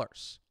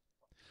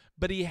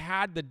 but he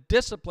had the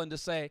discipline to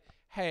say,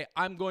 hey,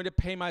 I'm going to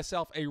pay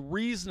myself a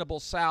reasonable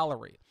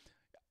salary.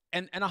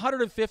 And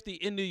 150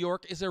 in New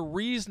York is a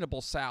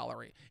reasonable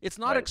salary. It's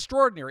not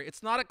extraordinary.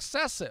 It's not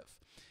excessive,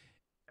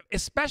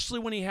 especially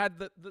when he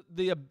had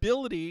the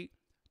ability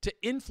to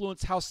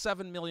influence how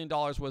 $7 million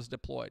was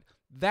deployed.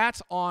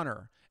 That's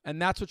honor, and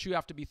that's what you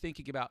have to be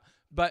thinking about.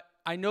 But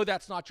I know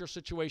that's not your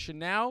situation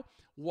now.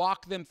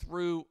 Walk them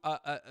through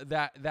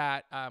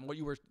that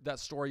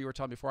story you were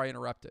telling before I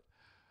interrupted.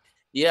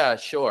 Yeah,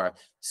 sure.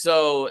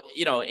 So,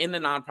 you know, in the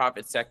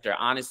nonprofit sector,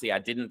 honestly, I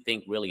didn't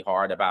think really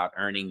hard about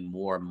earning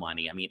more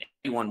money. I mean,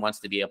 everyone wants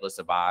to be able to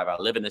survive. I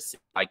live in a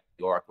city like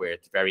New York where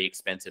it's very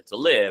expensive to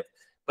live,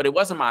 but it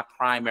wasn't my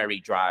primary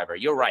driver.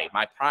 You're right.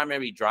 My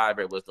primary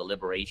driver was the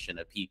liberation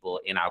of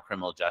people in our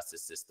criminal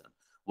justice system.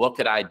 what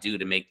could I do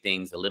to make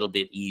things a little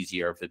bit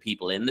easier for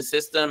people in the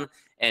system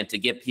and to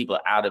get people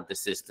out of the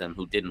system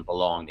who didn't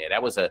belong there.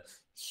 That was a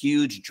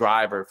huge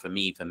driver for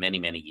me for many,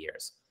 many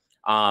years.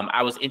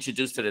 I was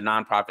introduced to the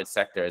nonprofit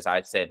sector, as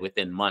I said,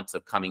 within months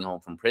of coming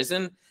home from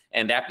prison.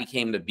 And that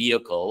became the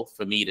vehicle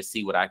for me to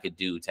see what I could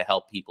do to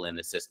help people in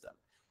the system.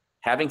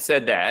 Having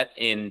said that,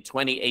 in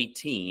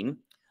 2018,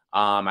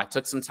 I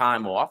took some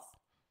time off,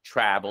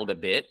 traveled a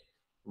bit,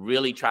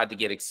 really tried to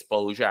get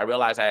exposure. I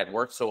realized I had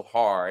worked so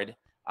hard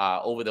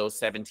over those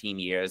 17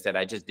 years that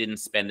I just didn't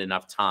spend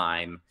enough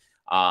time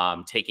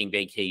taking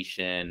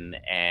vacation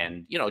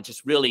and,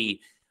 just really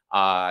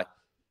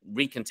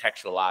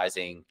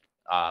recontextualizing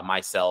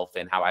myself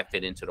and how I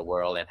fit into the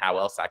world and how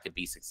else I could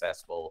be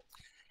successful.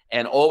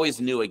 And always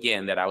knew,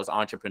 again, that I was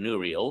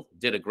entrepreneurial,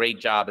 did a great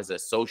job as a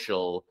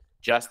social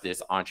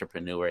justice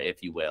entrepreneur,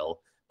 if you will,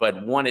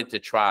 but wanted to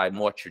try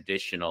more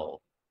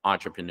traditional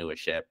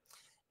entrepreneurship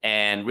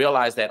and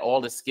realized that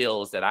all the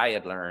skills that I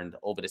had learned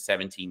over the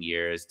 17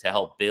 years to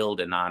help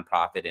build a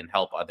nonprofit and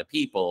help other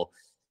people,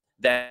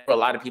 that there were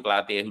a lot of people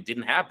out there who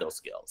didn't have those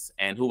skills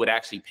and who would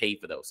actually pay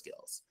for those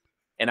skills.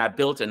 And I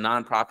built a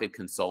nonprofit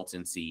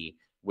consultancy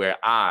where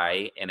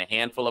I and a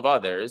handful of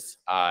others,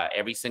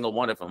 every single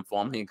one of them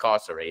formerly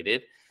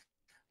incarcerated,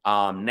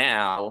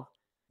 now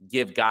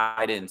give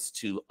guidance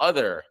to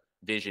other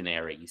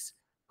visionaries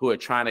who are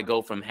trying to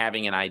go from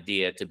having an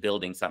idea to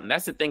building something.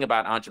 That's the thing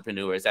about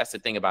entrepreneurs. That's the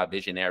thing about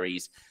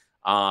visionaries.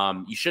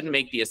 You shouldn't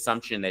make the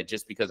assumption that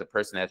just because a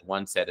person has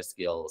one set of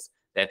skills,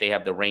 that they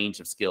have the range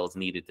of skills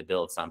needed to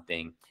build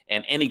something.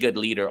 And any good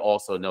leader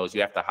also knows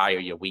you have to hire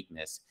your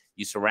weakness.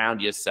 You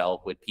surround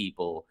yourself with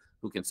people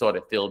who can sort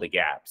of fill the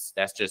gaps.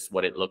 That's just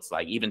what it looks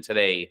like. Even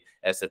today,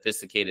 as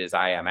sophisticated as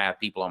I am, I have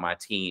people on my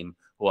team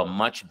who are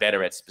much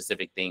better at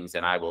specific things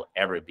than I will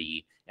ever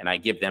be. And I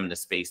give them the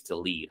space to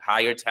lead.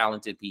 Hire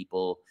talented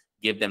people,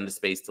 give them the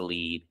space to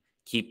lead,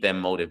 keep them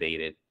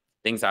motivated.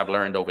 Things I've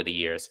learned over the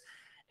years.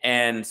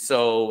 And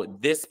so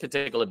this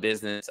particular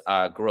business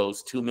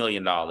grows $2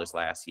 million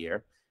last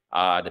year.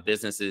 The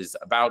business is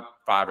about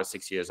 5 or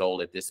 6 years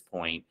old at this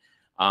point.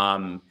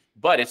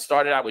 But it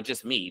started out with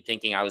just me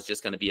thinking I was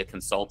just going to be a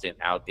consultant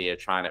out there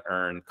trying to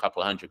earn a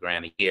couple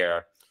 $100,000 a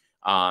year.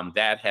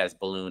 That has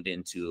ballooned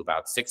into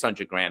about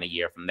 $600,000 a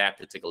year from that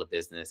particular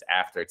business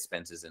after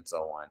expenses and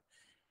so on.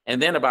 And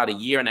then about a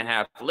year and a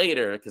half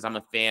later, because I'm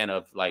a fan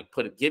of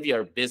give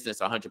your business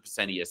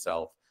 100% of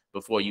yourself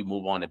before you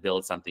move on to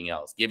build something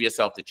else. Give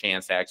yourself the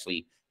chance to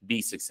actually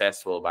be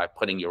successful by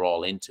putting your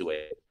all into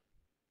it.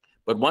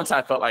 But once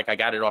I felt like I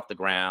got it off the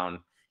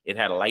ground, it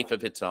had a life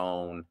of its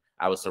own.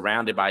 I was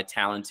surrounded by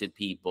talented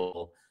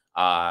people.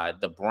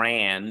 The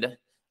brand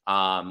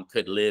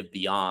could live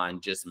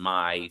beyond just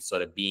my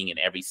sort of being in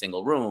every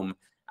single room.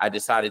 I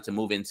decided to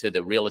move into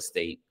the real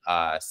estate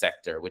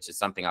sector, which is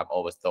something I've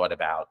always thought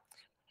about.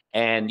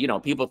 And,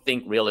 people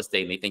think real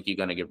estate and they think you're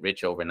going to get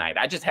rich overnight.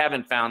 I just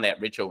haven't found that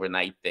rich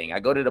overnight thing.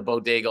 I go to the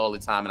bodega all the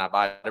time and I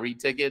buy lottery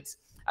tickets.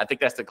 I think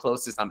that's the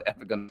closest I'm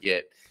ever going to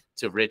get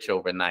to rich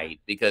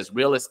overnight, because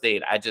real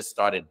estate, I just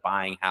started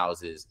buying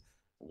houses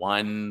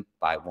one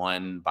by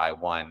one by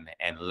one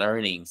and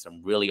learning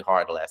some really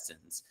hard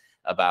lessons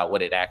about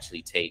what it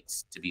actually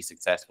takes to be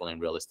successful in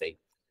real estate.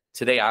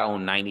 Today, I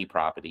own 90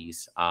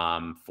 properties,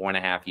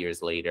 4.5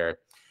 years later.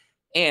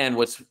 And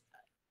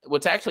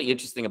what's actually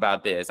interesting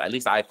about this, at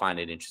least I find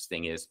it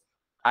interesting, is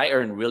I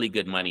earn really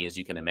good money, as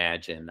you can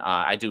imagine.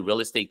 I do real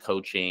estate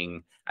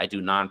coaching. I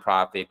do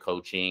nonprofit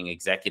coaching,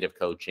 executive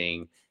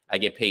coaching. I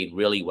get paid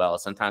really well.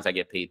 Sometimes I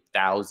get paid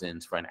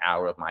thousands for an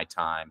hour of my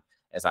time,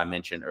 as I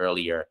mentioned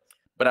earlier.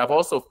 But I've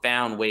also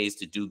found ways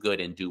to do good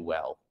and do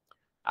well.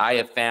 I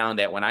have found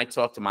that when I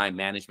talk to my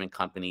management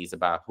companies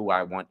about who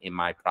I want in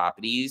my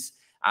properties,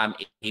 I'm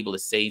able to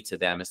say to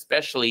them,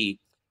 especially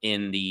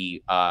in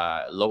the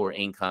lower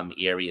income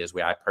areas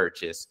where I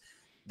purchase,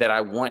 that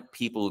I want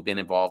people who've been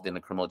involved in the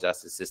criminal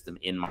justice system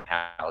in my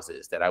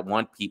houses, that I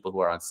want people who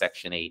are on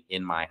Section 8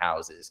 in my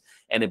houses.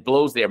 And it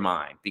blows their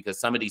mind because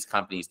some of these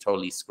companies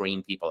totally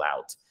screen people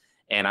out.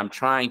 And I'm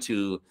trying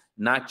to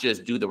not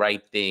just do the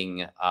right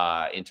thing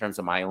in terms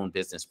of my own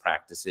business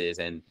practices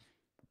and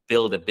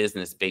build a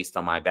business based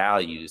on my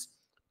values,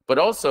 but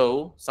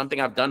also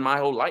something I've done my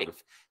whole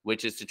life,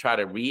 which is to try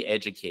to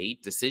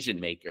re-educate decision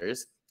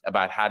makers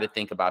about how to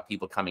think about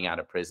people coming out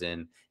of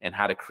prison and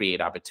how to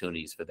create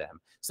opportunities for them.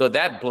 So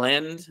that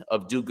blend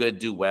of do good,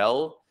 do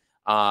well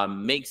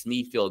makes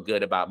me feel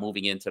good about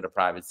moving into the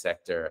private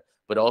sector,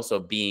 but also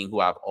being who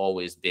I've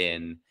always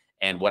been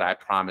and what I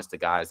promised the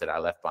guys that I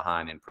left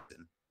behind in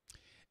prison.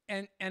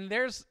 And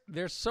there's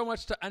so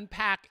much to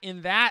unpack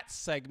in that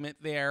segment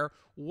there.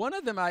 One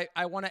of them I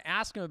want to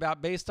ask him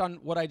about based on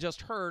what I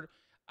just heard.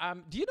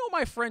 Do you know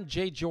my friend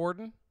Jay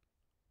Jordan?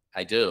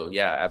 I do.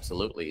 Yeah,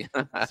 absolutely.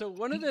 So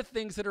one of the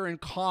things that are in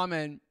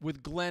common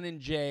with Glenn and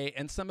Jay,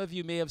 and some of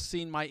you may have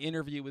seen my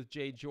interview with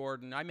Jay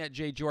Jordan. I met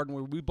Jay Jordan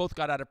where we both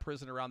got out of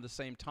prison around the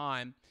same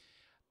time.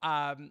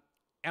 And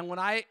when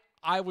I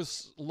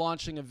was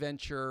launching a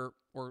venture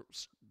or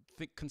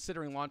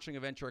considering launching a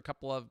venture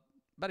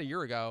about a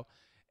year ago,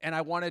 and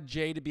I wanted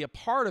Jay to be a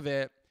part of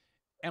it,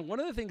 And one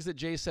of the things that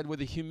Jay said with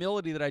the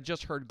humility that I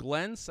just heard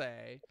Glenn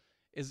say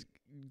is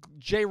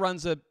Jay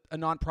runs a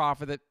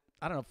nonprofit that,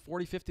 I don't know,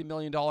 $40-50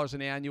 million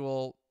in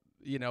annual,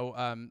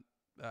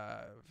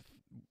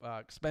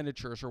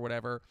 expenditures or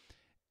whatever.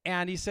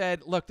 And he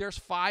said, look, there's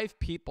 5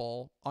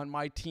 people on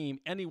my team.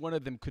 Any one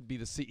of them could be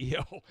the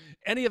CEO.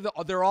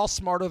 They're all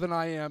smarter than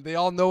I am. They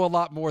all know a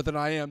lot more than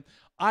I am.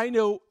 I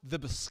know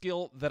the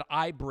skill that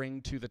I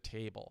bring to the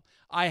table.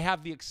 I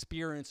have the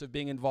experience of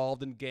being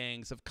involved in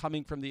gangs, of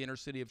coming from the inner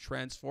city, of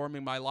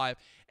transforming my life.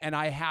 And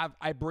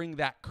I bring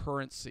that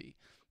currency.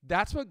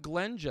 That's what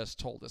Glenn just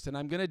told us. And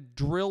I'm going to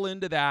drill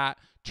into that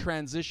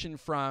transition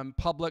from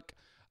public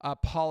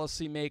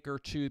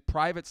policymaker to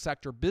private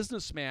sector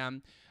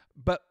businessman.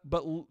 But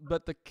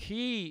the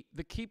key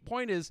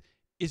point is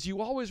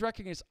you always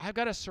recognize I've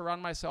got to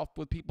surround myself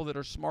with people that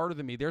are smarter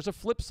than me. There's a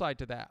flip side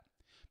to that.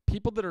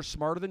 People that are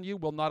smarter than you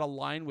will not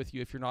align with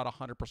you if you're not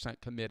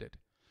 100% committed.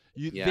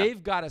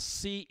 They've got to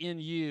see in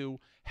you,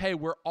 hey,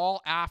 we're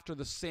all after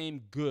the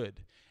same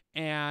good.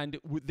 And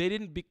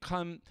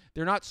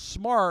they're not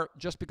smart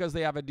just because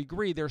they have a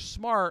degree. They're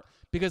smart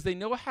because they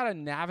know how to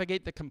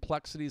navigate the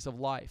complexities of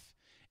life.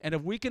 And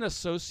if we can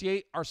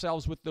associate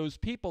ourselves with those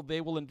people,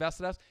 they will invest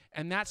in us.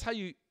 And that's how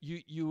you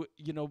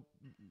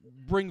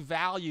bring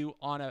value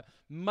on a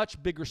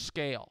much bigger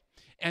scale.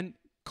 And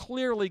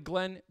clearly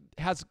Glenn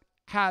has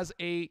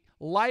a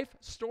life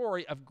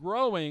story of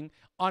growing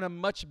on a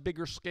much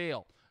bigger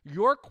scale.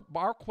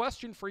 Our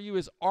question for you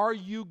is, are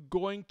you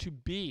going to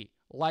be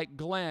like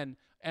Glenn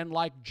and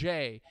like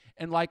Jay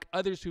and like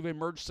others who've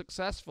emerged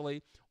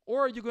successfully?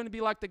 Or are you going to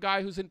be like the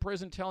guy who's in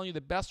prison telling you the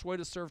best way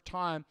to serve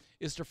time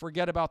is to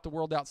forget about the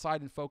world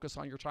outside and focus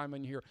on your time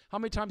in here? How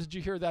many times did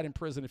you hear that in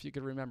prison, if you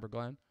could remember,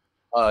 Glenn?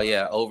 Oh,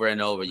 yeah, over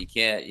and over. You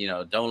can't,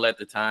 don't let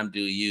the time do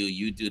you.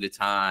 You do the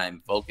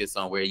time. Focus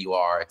on where you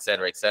are, et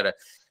cetera, et cetera.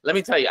 Let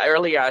me tell you,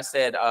 earlier I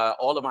said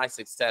all of my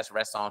success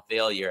rests on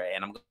failure,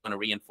 and I'm going to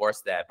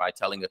reinforce that by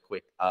telling a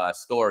quick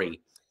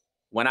story.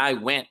 When I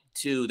went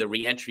to the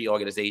reentry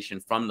organization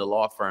from the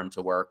law firm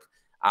to work,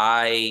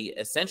 I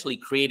essentially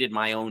created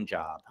my own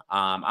job.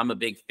 I'm a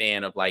big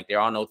fan of, there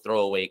are no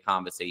throwaway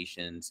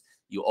conversations.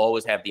 You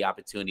always have the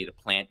opportunity to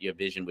plant your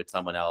vision with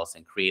someone else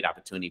and create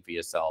opportunity for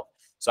yourself.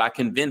 So I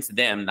convinced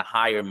them to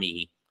hire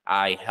me.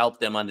 I helped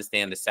them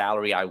understand the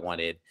salary I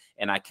wanted,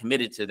 and I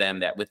committed to them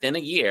that within a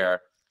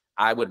year,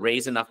 I would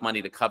raise enough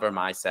money to cover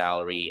my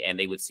salary, and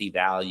they would see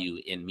value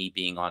in me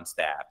being on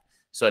staff.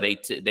 So they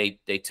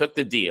took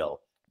the deal,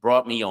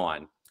 brought me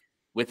on.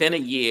 Within a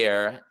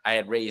year, I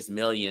had raised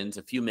millions,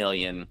 a few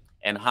million,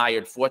 and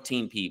hired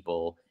 14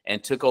 people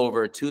and took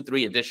over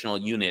 2-3 additional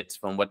units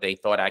from what they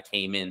thought I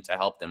came in to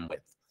help them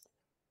with.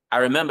 I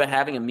remember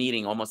having a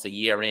meeting almost a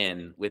year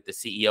in with the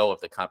CEO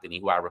of the company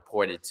who I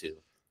reported to.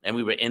 And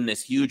we were in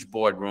this huge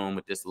boardroom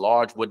with this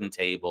large wooden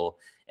table.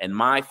 And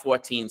my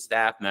 14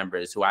 staff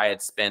members, who I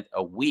had spent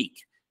a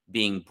week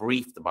being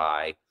briefed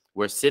by,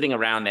 were sitting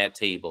around that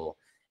table.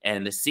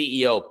 And the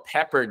CEO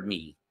peppered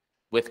me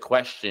with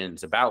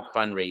questions about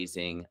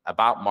fundraising,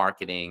 about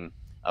marketing,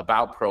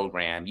 about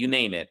program, you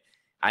name it.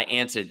 I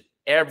answered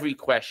every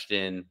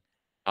question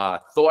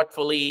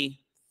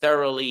thoughtfully,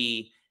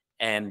 thoroughly,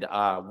 and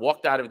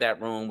walked out of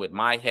that room with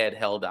my head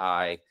held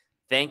high,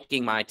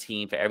 thanking my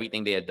team for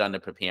everything they had done to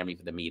prepare me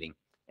for the meeting.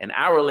 An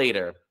hour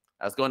later,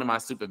 I was going to my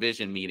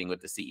supervision meeting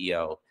with the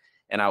CEO,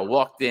 and I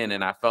walked in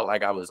and I felt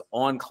like I was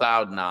on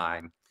cloud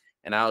 9.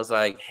 And I was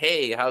like,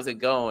 hey, how's it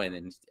going?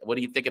 And what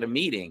do you think of the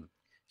meeting?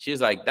 She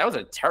was like, that was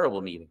a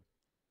terrible meeting.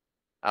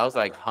 I was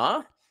like,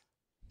 huh?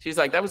 She's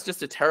like, that was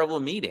just a terrible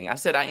meeting. I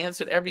said, I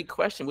answered every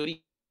question.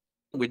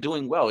 We're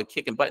doing well. We're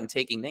kicking butt and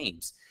taking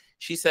names.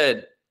 She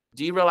said,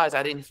 do you realize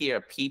I didn't hear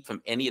a peep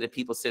from any of the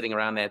people sitting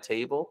around that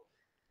table?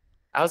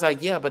 I was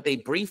like, yeah, but they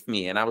briefed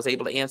me and I was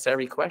able to answer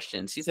every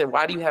question. She said,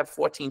 why do you have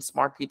 14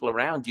 smart people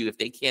around you if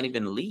they can't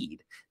even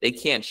lead? They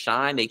can't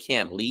shine. They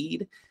can't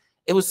lead.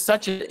 It was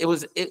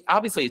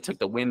obviously it took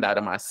the wind out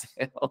of my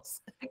sails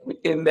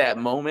in that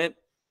moment.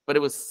 But it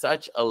was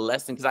such a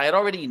lesson because I had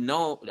already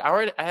known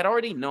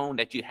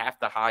that you have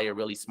to hire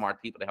really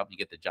smart people to help you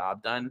get the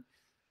job done.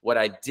 What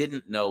I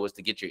didn't know was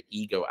to get your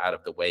ego out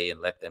of the way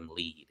and let them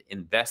lead.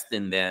 Invest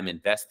in them,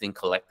 invest in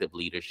collective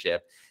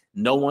leadership.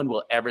 No one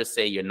will ever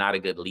say you're not a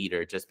good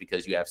leader just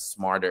because you have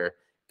smarter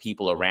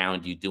people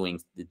around you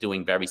doing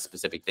very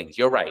specific things.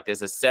 You're right.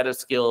 There's a set of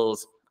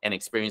skills and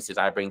experiences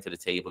I bring to the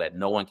table that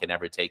no one can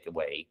ever take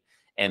away.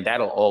 And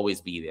that'll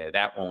always be there.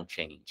 That won't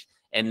change.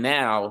 And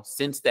now,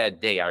 since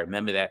that day, I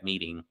remember that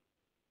meeting,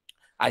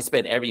 I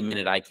spent every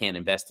minute I can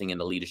investing in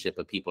the leadership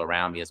of people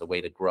around me as a way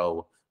to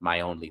grow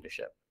my own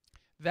leadership.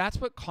 That's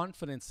what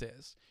confidence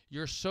is.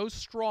 You're so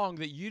strong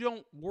that you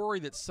don't worry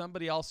that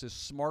somebody else is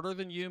smarter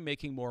than you,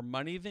 making more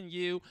money than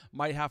you,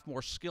 might have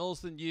more skills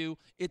than you.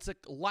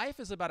 Life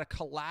is about a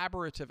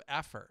collaborative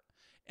effort.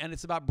 And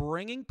it's about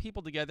bringing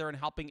people together and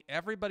helping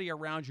everybody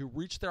around you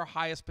reach their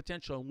highest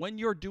potential. And when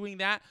you're doing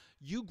that,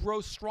 you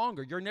grow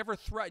stronger. You're never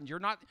threatened.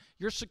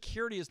 Your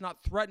security is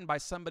not threatened by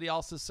somebody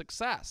else's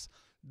success.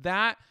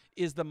 That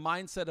is the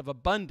mindset of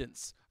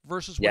abundance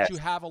versus what you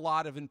Yes. have a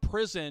lot of in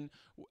prison.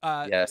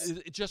 Yes.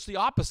 Just the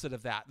opposite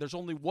of that. There's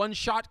only one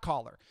shot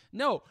caller.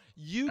 No,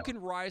 you can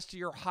rise to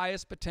your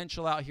highest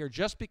potential out here.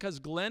 Just because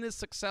Glenn is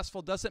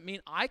successful doesn't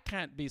mean I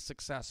can't be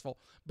successful.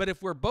 But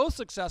if we're both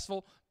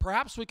successful,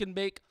 perhaps we can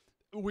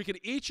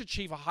each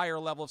achieve a higher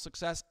level of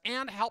success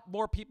and help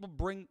more people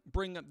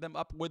bring them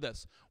up with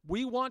us.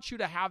 We want you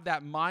to have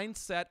that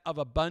mindset of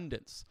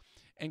abundance.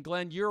 And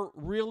Glenn, you're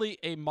really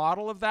a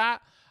model of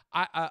that,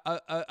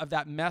 of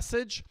that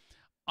message.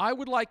 I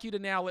would like you to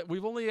now,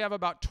 we've only have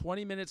about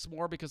 20 minutes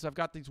more because I've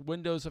got these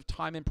windows of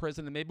time in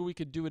prison, and maybe we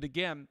could do it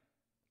again.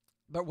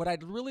 But what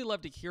I'd really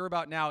love to hear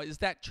about now is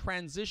that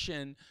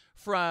transition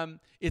from,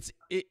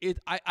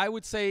 I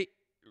would say,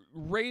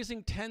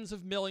 raising tens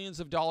of millions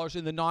of dollars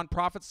in the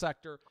nonprofit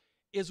sector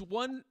is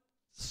one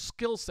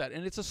skill set,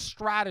 and it's a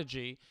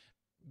strategy,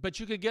 but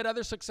you could get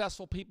other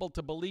successful people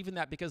to believe in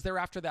that because they're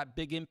after that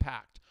big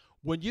impact.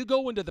 When you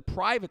go into the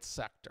private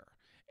sector,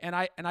 and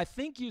I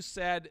think you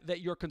said that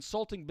your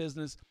consulting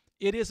business,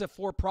 it is a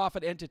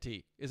for-profit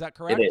entity. Is that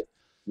correct? It is.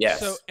 Yes.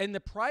 So in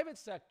the private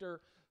sector,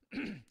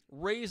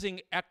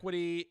 raising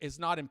equity is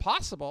not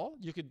impossible.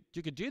 You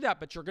could do that,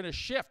 but you're going to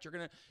shift.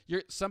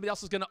 Somebody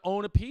else is going to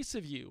own a piece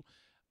of you.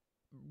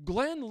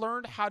 Glenn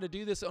learned how to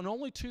do this in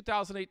only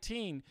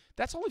 2018.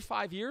 That's only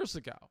 5 years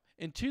ago.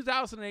 In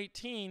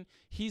 2018,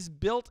 he's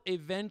built a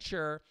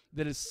venture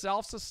that is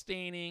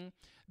self-sustaining,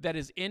 that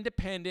is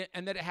independent,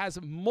 and that it has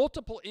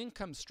multiple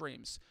income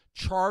streams,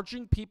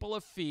 charging people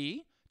a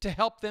fee to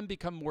help them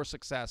become more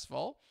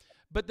successful,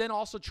 but then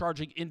also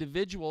charging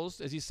individuals,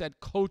 as he said,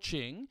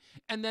 coaching,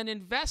 and then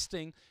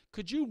investing.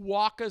 Could you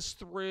walk us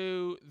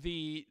through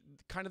the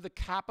kind of the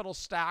capital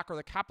stack or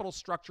the capital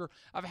structure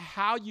of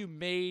how you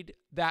made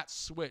that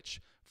switch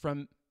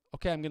from,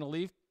 okay, I'm going to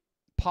leave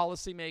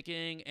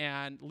policymaking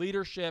and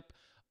leadership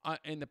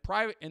in the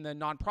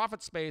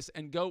nonprofit space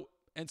and go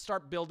and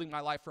start building my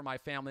life for my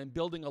family and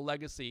building a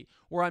legacy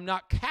where I'm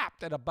not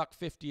capped at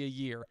 $150 a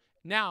year.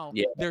 Now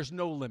there's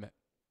no limit.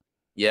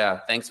 Yeah,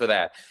 thanks for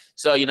that.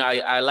 So,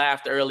 I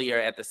laughed earlier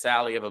at the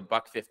salary of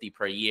 $150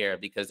 per year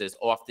because there's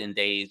often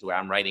days where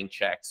I'm writing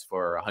checks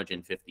for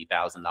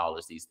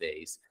 $150,000 these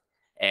days.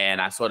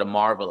 And I sort of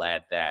marvel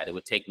at that. It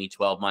would take me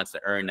 12 months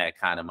to earn that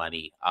kind of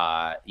money.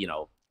 Well,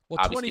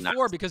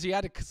 24 because you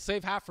had to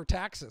save half for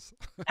taxes.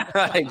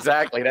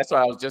 Exactly. That's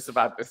what I was just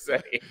about to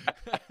say.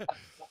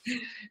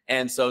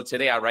 And so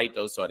today I write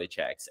those sort of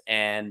checks.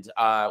 And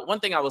one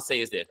thing I will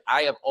say is this: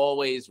 I have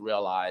always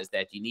realized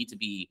that you need to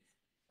be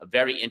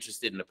very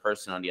interested in the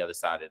person on the other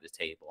side of the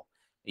table.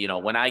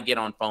 When I get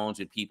on phones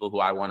with people who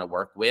I want to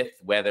work with,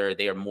 whether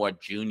they are more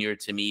junior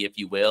to me, if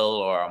you will,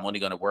 or I'm only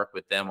going to work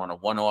with them on a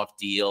one-off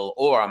deal,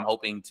 or I'm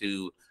hoping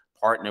to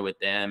partner with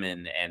them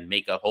and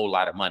make a whole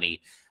lot of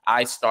money,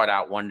 I start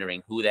out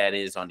wondering who that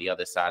is on the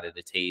other side of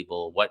the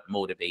table, what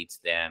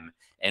motivates them,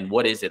 and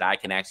what is it I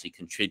can actually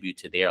contribute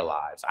to their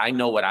lives. I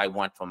know what I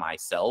want for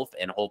myself,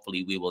 and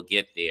hopefully we will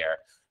get there.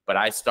 But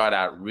I start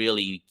out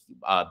really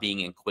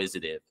being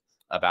inquisitive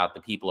about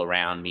the people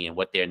around me and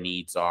what their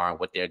needs are and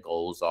what their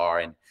goals are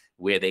and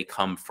where they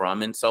come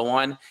from and so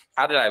on.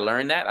 How did I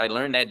learn that? I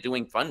learned that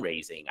doing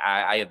fundraising.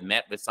 I have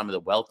met with some of the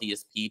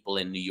wealthiest people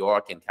in New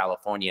York and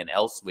California and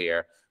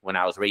elsewhere when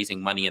I was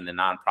raising money in the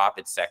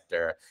nonprofit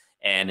sector.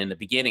 And in the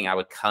beginning, I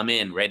would come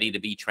in ready to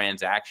be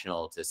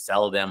transactional, to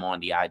sell them on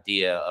the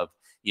idea of,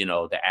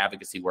 the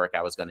advocacy work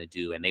I was going to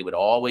do. And they would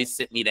always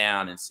sit me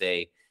down and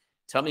say,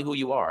 tell me who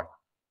you are.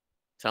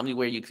 Tell me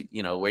where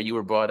you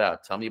were brought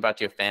up. Tell me about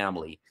your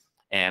family.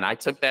 And I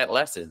took that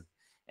lesson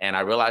and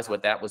I realized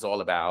what that was all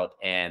about.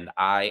 And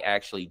I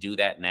actually do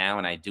that now,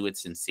 and I do it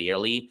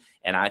sincerely.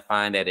 And I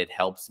find that it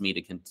helps me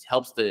to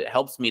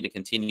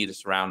continue to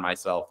surround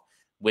myself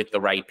with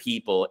the right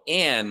people.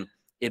 And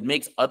it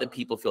makes other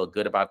people feel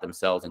good about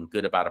themselves and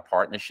good about a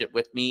partnership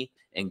with me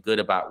and good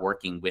about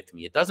working with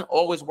me. It doesn't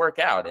always work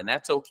out, and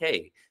that's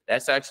okay.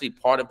 That's actually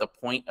part of the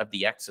point of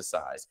the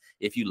exercise.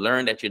 If you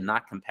learn that you're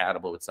not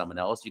compatible with someone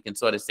else, you can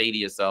sort of say to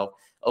yourself,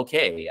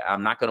 okay,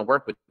 I'm not going to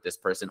work with this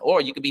person.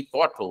 Or you can be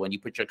thoughtful when you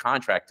put your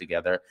contract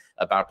together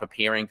about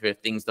preparing for if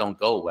things don't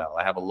go well.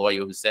 I have a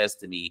lawyer who says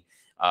to me,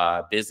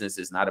 business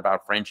is not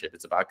about friendship,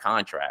 it's about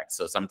contracts.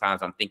 So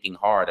sometimes I'm thinking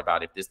hard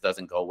about, if this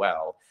doesn't go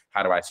well,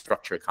 how do I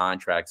structure a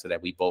contract so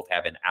that we both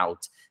have an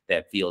out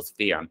that feels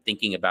fair? I'm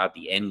thinking about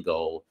the end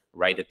goal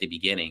right at the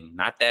beginning,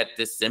 not that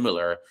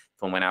dissimilar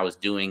from when I was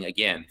doing,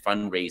 again,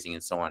 fundraising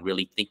and so on,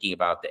 really thinking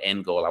about the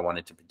end goal I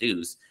wanted to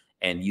produce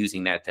and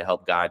using that to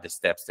help guide the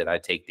steps that I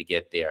take to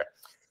get there.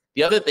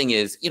 The other thing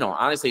is,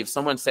 honestly, if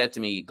someone said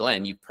to me,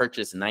 Glenn, you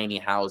purchased 90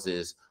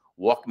 houses,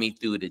 walk me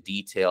through the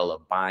detail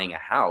of buying a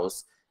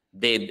house,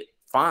 they'd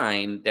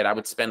find that I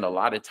would spend a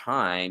lot of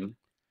time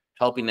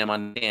helping them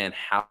understand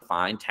how to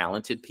find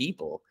talented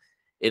people.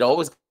 It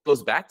always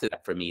goes back to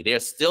that for me.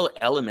 There's still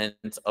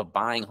elements of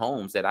buying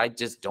homes that I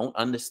just don't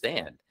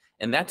understand,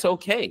 and that's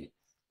okay.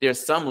 There's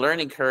some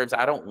learning curves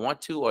I don't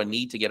want to or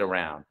need to get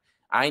around.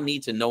 I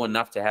need to know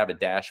enough to have a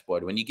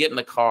dashboard. When you get in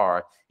the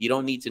car, you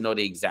don't need to know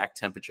the exact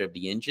temperature of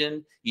the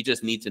engine. You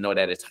just need to know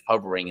that it's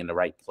hovering in the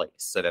right place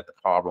so that the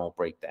car won't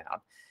break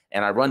down.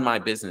 And I run my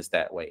business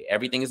that way.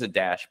 Everything is a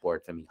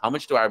dashboard for me. How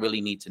much do I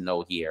really need to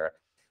know here?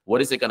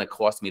 What is it going to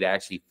cost me to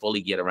actually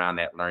fully get around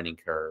that learning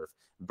curve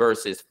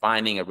versus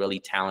finding a really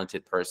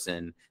talented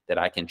person that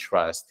I can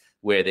trust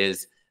where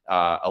there's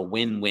a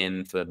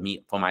win-win for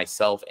me, for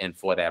myself, and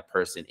for that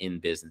person in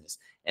business.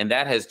 And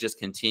that has just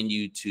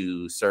continued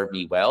to serve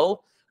me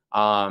well.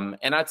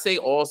 And I'd say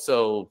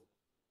also,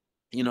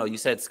 you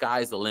said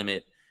sky's the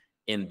limit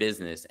in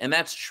business, and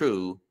that's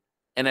true.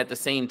 And at the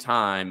same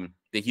time,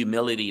 the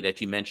humility that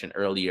you mentioned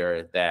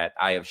earlier that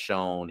I have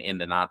shown in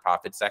the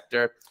nonprofit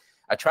sector,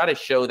 I try to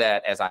show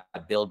that as I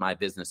build my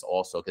business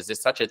also, because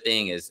there's such a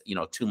thing as,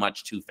 too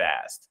much too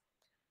fast.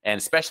 And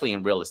especially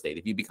in real estate,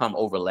 if you become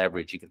over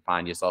leveraged, you can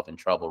find yourself in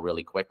trouble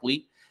really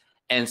quickly.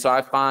 And so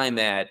I find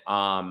that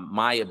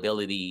my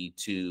ability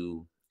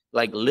to,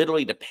 like,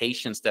 literally the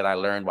patience that I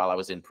learned while I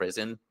was in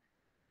prison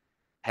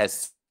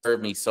has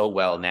served me so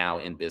well now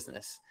in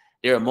business.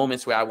 There are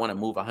moments where I want to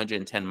move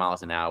 110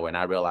 miles an hour, and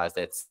I realize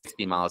that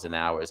 60 miles an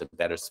hour is a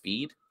better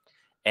speed.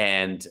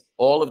 And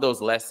all of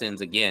those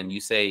lessons, again,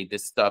 you say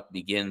this stuff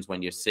begins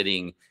when you're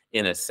sitting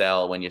in a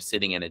cell, when you're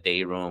sitting in a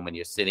day room, when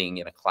you're sitting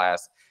in a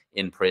class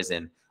in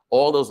prison.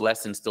 All those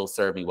lessons still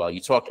serve me well. You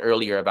talked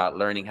earlier about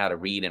learning how to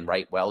read and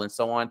write well and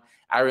so on.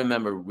 I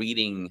remember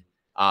reading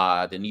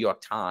the New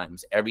York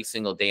Times every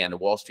single day and the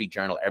Wall Street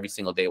Journal every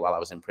single day while I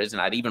was in prison.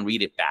 I'd even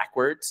read it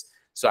backwards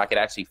so I could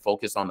actually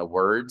focus on the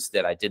words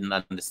that I didn't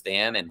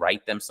understand and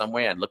write them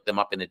somewhere and look them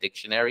up in the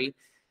dictionary.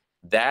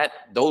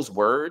 Those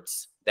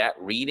words, that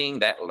reading,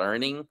 that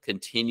learning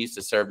continues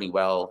to serve me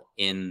well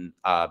in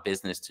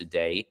business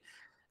today.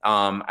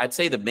 I'd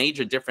say the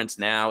major difference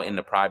now in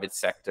the private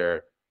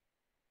sector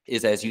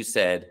is, as you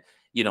said,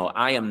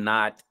 I am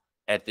not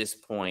at this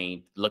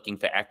point looking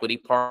for equity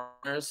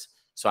partners.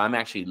 So I'm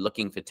actually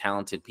looking for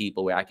talented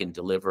people where I can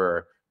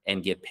deliver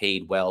and get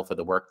paid well for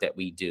the work that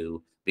we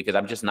do, because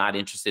I'm just not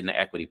interested in an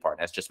equity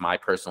partner. That's just my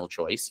personal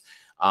choice,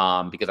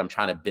 because I'm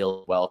trying to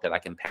build wealth that I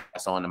can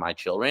pass on to my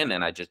children.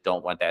 And I just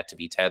don't want that to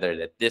be tethered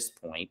at this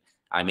point.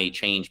 I may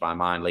change my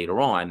mind later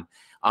on.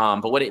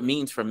 But what it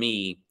means for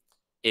me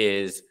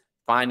is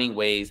finding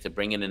ways to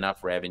bring in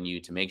enough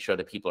revenue to make sure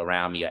that people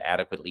around me are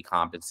adequately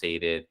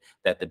compensated,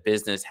 that the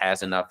business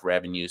has enough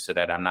revenue so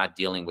that I'm not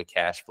dealing with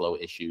cash flow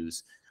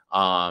issues,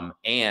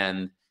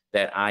 and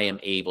that I am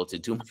able to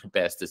do my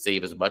best to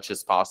save as much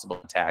as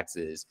possible in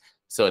taxes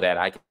so that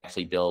I can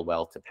actually build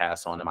wealth to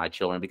pass on to my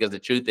children. Because the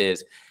truth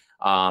is,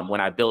 when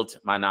I built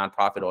my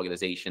nonprofit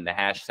organization, the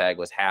hashtag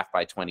was half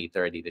by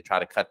 2030 to try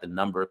to cut the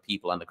number of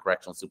people under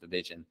correctional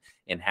supervision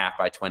in half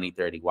by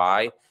 2030.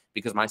 Why?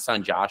 Because my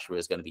son Joshua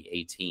is going to be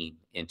 18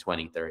 in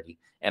 2030.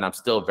 And I'm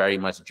still very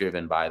much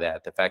driven by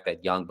that. The fact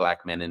that young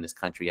Black men in this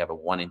country have a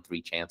 1 in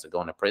 3 chance of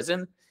going to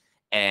prison.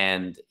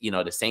 And,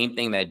 the same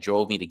thing that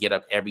drove me to get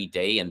up every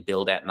day and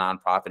build that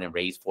nonprofit and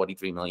raise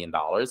 $43 million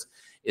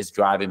is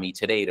driving me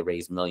today to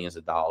raise millions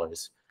of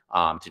dollars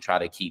to try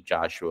to keep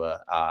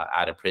Joshua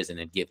out of prison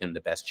and give him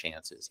the best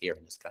chances here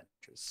in this country.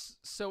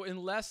 So in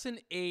lesson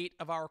 8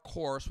 of our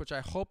course, which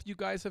I hope you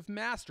guys have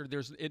mastered,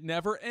 it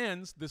never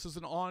ends. This is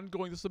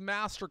this is a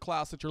master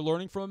class that you're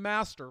learning from a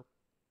master.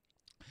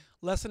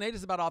 Lesson 8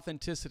 is about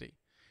authenticity.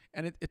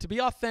 And to be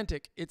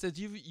authentic, it's as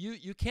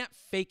you can't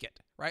fake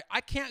it, right?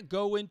 I can't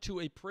go into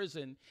a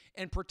prison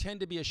and pretend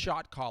to be a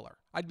shot caller.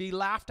 I'd be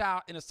laughed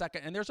out in a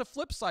second. And there's a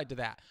flip side to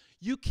that.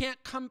 You can't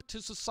come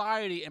to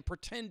society and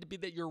pretend to be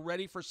that you're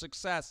ready for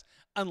success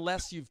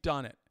unless you've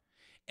done it.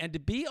 And to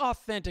be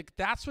authentic,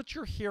 that's what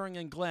you're hearing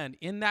in Glenn.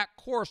 In that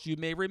course, you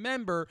may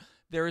remember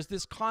there is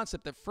this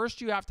concept that first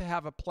you have to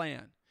have a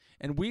plan.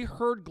 And we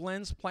heard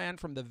Glenn's plan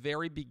from the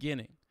very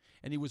beginning.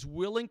 And he was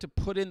willing to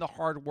put in the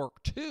hard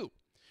work too.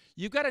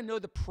 You've got to know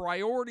the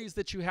priorities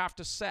that you have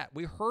to set.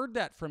 We heard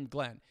that from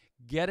Glenn.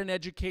 Get an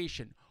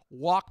education.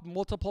 Walk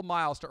multiple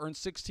miles to earn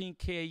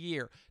 $16K a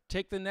year.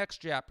 Take the next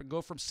step and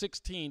go from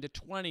 16 to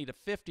 20 to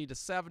 50 to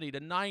 70 to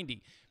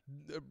 90.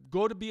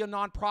 Go to be a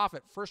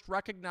nonprofit. First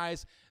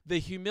recognize the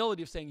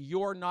humility of saying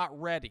you're not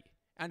ready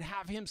and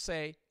have him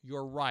say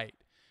you're right.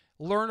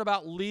 Learn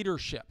about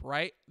leadership,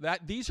 right?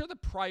 These are the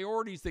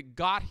priorities that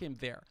got him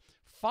there.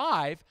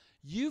 5,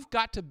 you've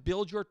got to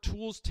build your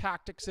tools,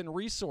 tactics, and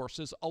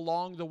resources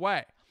along the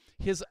way.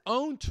 His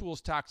own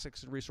tools,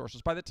 tactics, and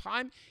resources. By the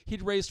time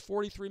he'd raised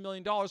 $43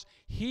 million,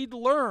 he'd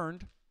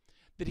learned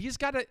that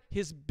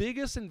his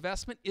biggest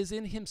investment is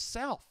in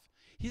himself.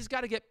 He's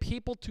got to get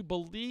people to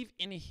believe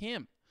in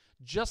him,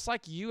 just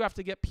like you have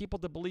to get people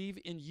to believe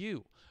in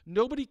you.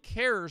 Nobody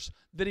cares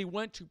that he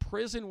went to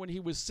prison when he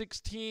was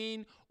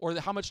 16 or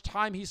how much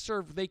time he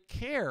served. They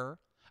care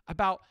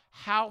about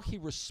how he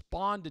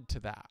responded to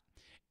that.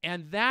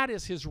 And that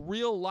is his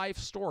real life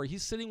story.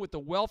 He's sitting with the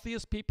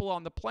wealthiest people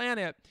on the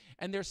planet,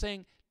 and they're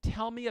saying,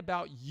 tell me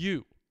about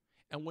you.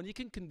 And when you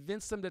can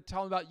convince them to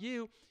tell him about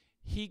you,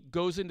 he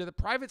goes into the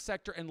private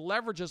sector and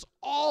leverages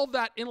all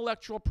that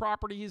intellectual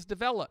property he's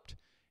developed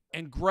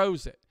and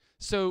grows it.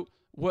 So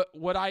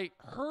what I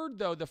heard,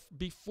 though,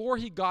 before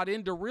he got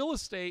into real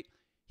estate,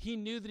 he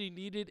knew that he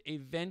needed a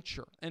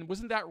venture. And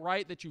wasn't that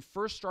right, that you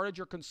first started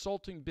your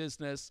consulting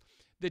business,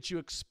 that you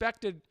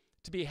expected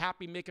to be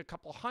happy, make a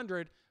couple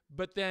hundred,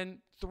 but then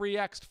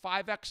 3x,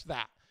 5x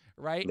that,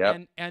 right?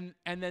 Yep. And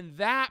then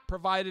that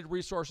provided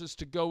resources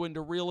to go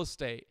into real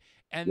estate.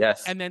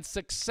 Yes. And then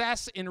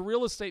success in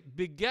real estate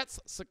begets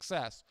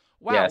success.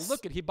 Wow, Yes.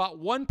 look at, he bought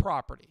 1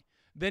 property,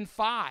 then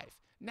 5.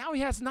 Now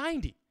he has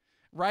 90,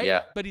 right?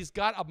 Yeah. But he's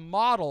got a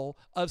model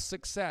of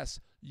success.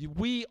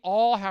 We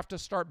all have to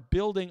start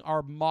building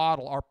our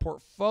model, our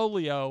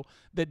portfolio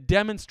that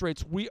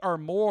demonstrates we are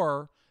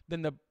more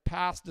than the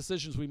past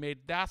decisions we made.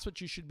 That's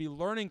what you should be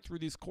learning through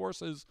these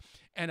courses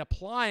and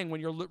applying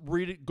when you're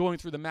going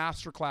through the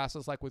master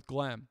classes like with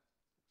Glenn.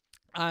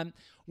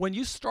 When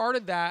you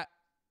started that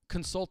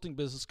consulting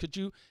business, could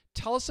you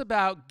tell us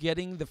about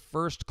getting the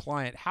first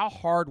client? How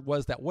hard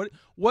was that?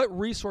 What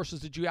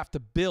resources did you have to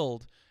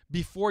build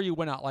before you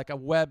went out, like a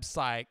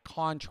website,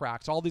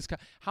 contracts, all these?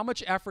 How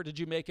much effort did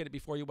you make in it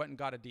before you went and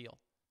got a deal?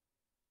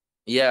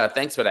 Yeah,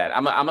 thanks for that.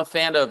 I'm a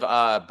fan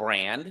of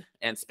brand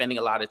and spending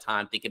a lot of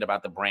time thinking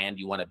about the brand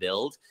you want to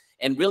build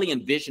and really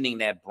envisioning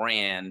that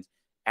brand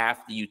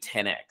after you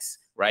 10x,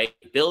 right?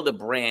 Build a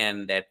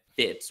brand that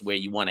fits where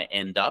you want to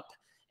end up.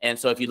 And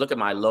so if you look at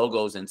my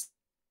logos and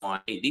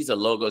these are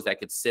logos that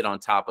could sit on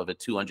top of a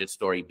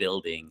 200-story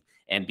building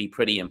and be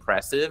pretty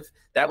impressive.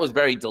 That was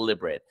very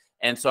deliberate.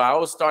 And so I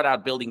always start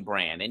out building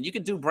brand, and you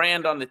can do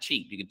brand on the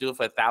cheap. You can do it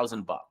for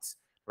 $1,000,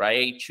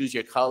 right? Choose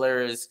your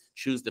colors,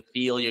 choose the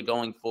feel you're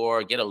going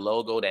for, get a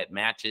logo that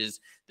matches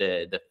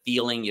the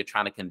feeling you're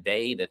trying to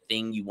convey, the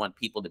thing you want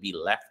people to be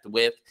left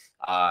with.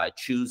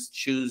 Choose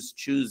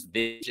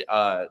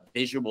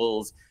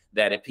visuals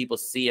that if people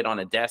see it on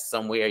a desk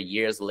somewhere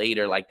years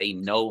later, like they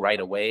know right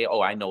away, oh,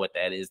 I know what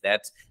that is.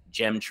 That's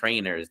Gem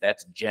Trainers.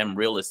 That's Gem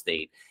Real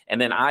Estate. And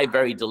then I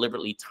very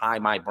deliberately tie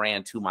my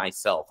brand to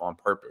myself on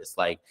purpose.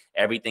 Like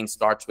everything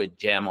starts with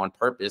Gem on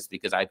purpose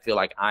because I feel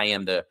like I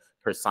am the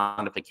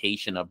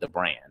personification of the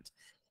brand.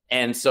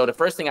 And so the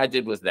first thing I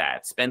did was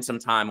that, spend some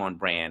time on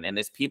brand. And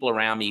there's people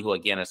around me who,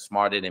 again, are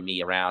smarter than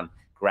me around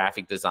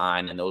graphic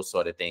design and those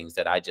sort of things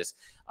that I just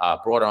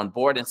brought on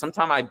board. And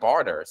sometimes I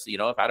barter. So,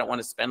 if I don't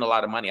want to spend a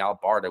lot of money, I'll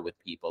barter with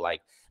people.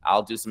 Like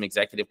I'll do some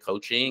executive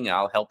coaching.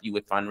 I'll help you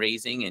with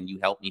fundraising and you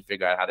help me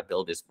figure out how to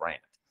build this brand.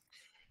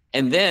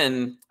 And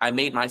then I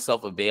made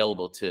myself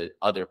available to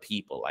other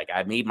people. Like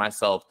I made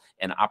myself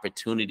an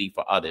opportunity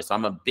for others. So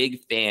I'm a big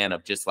fan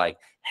of just like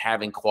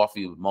having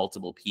coffee with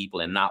multiple people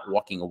and not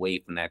walking away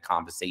from that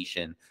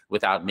conversation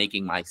without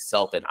making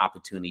myself an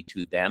opportunity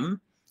to them.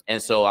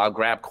 And so I'll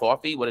grab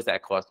coffee. What does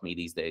that cost me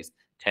these days?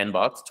 $10,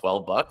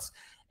 $12.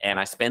 And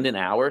I spend an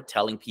hour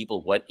telling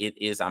people what it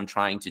is I'm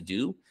trying to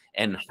do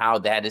and how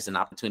that is an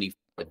opportunity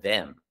for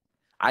them.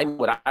 I know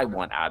what I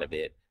want out of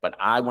it, but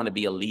I want to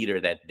be a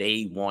leader that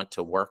they want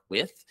to work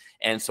with.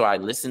 And so I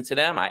listen to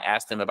them. I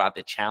ask them about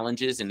the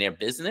challenges in their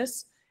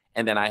business.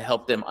 And then I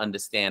help them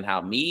understand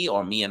how me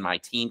and my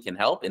team can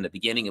help. In the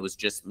beginning, it was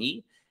just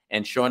me.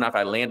 And sure enough,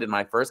 I landed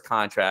my first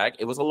contract.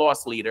 It was a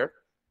loss leader.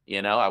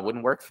 I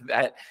wouldn't work for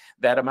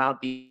that amount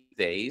these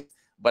days,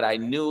 but I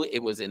knew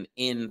it was an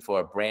in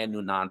for a brand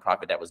new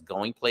nonprofit that was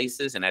going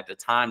places. And at the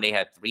time they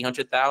had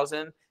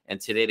 300,000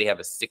 and today they have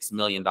a $6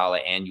 million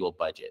annual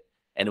budget.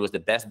 And it was the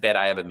best bet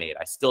I ever made.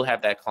 I still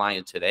have that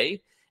client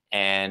today.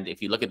 And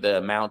if you look at the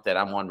amount that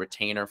I'm on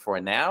retainer for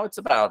now, it's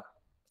about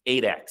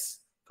 8x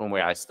from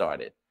where I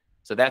started.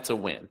 So that's a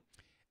win.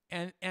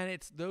 And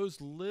it's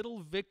those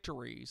little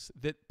victories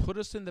that put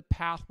us in the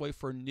pathway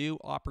for new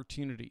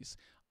opportunities.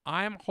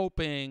 I'm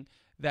hoping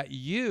that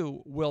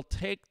you will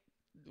take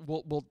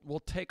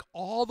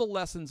all the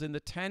lessons in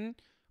the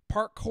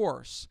 10-part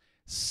course.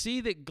 See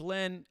that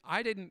Glenn,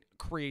 I didn't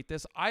create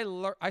this.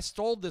 I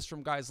stole this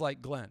from guys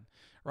like Glenn,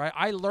 right?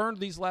 I learned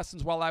these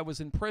lessons while I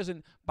was in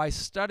prison by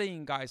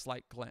studying guys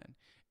like Glenn.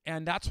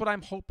 And that's what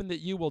I'm hoping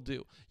that you will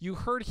do. You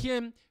heard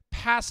him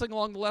passing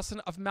along the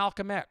lesson of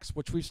Malcolm X,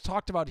 which we've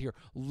talked about here,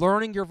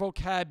 learning your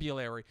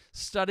vocabulary,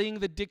 studying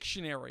the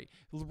dictionary,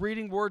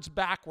 reading words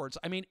backwards.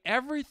 I mean,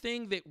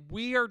 everything that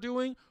we are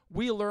doing,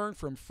 we learn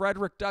from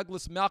Frederick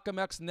Douglass, Malcolm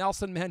X,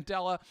 Nelson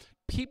Mandela,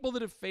 people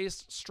that have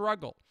faced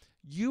struggle.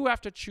 You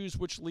have to choose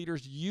which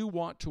leaders you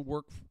want to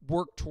work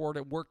toward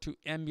and work to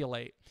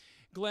emulate.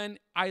 Glenn,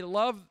 I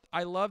love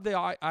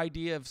the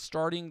idea of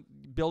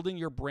building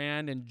your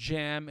brand and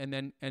Gem,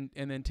 and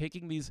then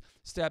taking these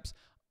steps.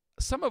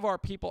 Some of our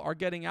people are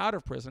getting out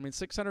of prison. I mean,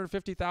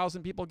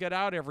 650,000 people get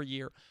out every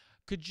year.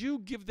 Could you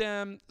give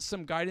them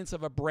some guidance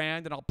of a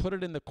brand? And I'll put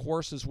it in the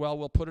course as well.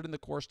 We'll put it in the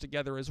course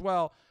together as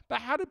well. But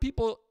how do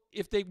people,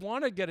 if they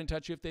want to get in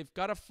touch, if they've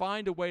got to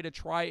find a way to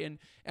try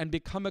and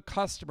become a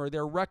customer,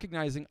 they're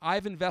recognizing,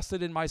 I've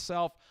invested in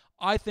myself.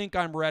 I think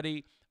I'm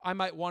ready. I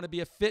might want to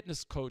be a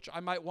fitness coach. I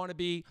might want to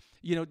be,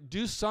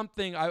 do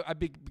something. I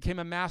became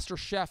a master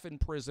chef in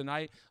prison.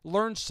 I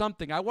learned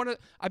something. I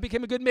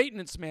became a good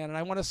maintenance man, and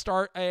I want to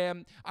start.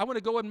 I want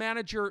to go and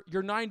manage your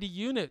 90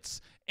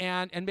 units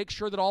and make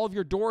sure that all of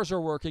your doors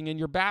are working and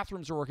your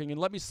bathrooms are working, and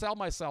let me sell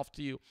myself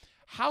to you.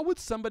 How would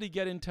somebody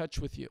get in touch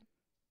with you?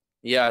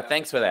 Yeah,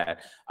 thanks for that.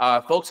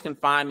 Folks can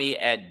find me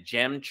at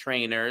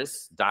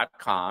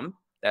gemtrainers.com.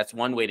 That's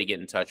one way to get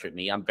in touch with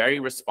me. I'm very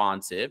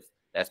responsive.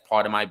 That's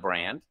part of my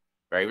brand.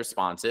 Very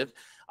responsive.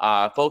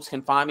 Folks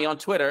can find me on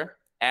Twitter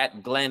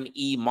at Glenn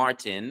E.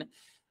 Martin.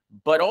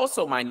 But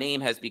also my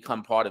name has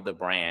become part of the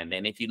brand.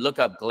 And if you look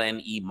up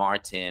Glenn E.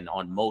 Martin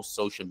on most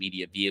social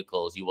media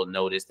vehicles, you will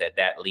notice that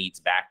that leads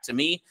back to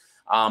me.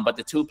 But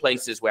the two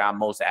places where I'm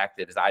most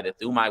active is either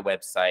through my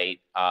website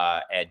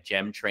at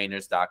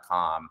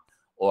gemtrainers.com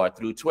or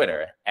through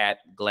Twitter at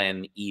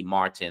Glenn E.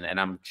 Martin. And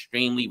I'm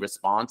extremely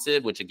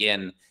responsive, which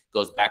again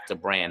goes back to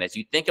brand. As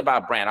you think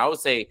about brand, I would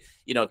say,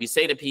 if you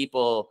say to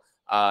people,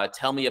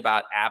 tell me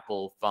about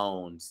Apple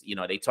phones.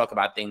 They talk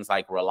about things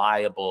like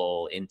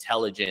reliable,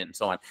 intelligent, and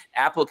so on.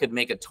 Apple could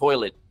make a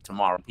toilet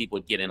tomorrow and people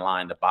would get in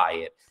line to buy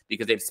it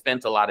because they've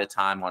spent a lot of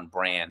time on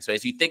brand. So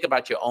as you think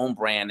about your own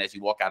brand as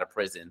you walk out of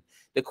prison,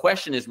 the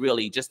question is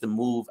really just to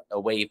move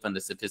away from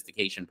the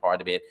sophistication part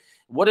of it.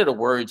 What are the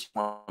words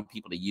you want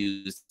people to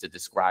use to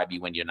describe you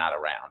when you're not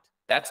around?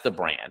 That's the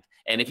brand.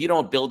 And if you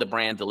don't build a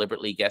brand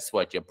deliberately, guess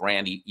what? Your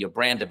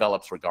brand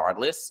develops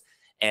regardless.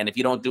 And if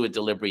you don't do it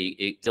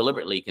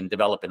deliberately, it can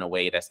develop in a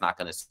way that's not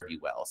going to serve you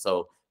well.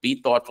 So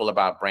be thoughtful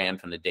about brand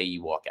from the day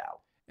you walk out.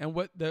 And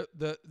what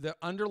the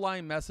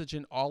underlying message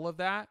in all of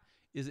that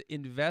is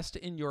invest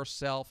in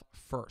yourself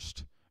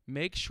first.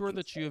 Make sure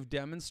that you have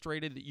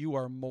demonstrated that you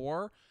are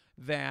more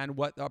than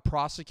what a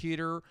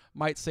prosecutor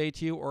might say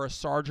to you, or a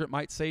sergeant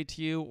might say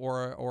to you,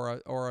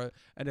 or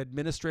an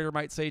administrator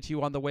might say to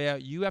you on the way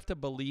out. You have to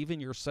believe in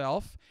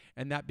yourself,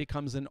 and that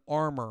becomes an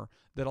armor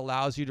that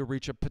allows you to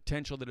reach a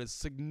potential that is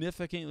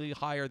significantly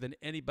higher than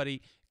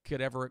anybody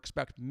could ever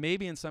expect,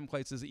 maybe in some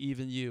places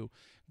even you.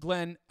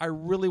 Glenn, I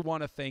really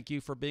want to thank you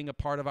for being a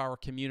part of our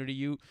community.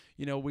 You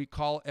know, we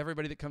call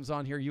everybody that comes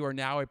on here, you are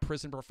now a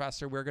prison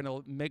professor. We're going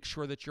to make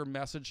sure that your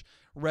message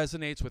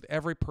resonates with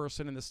every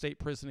person in the state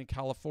prison in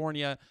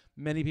California,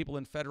 many people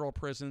in federal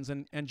prisons,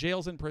 and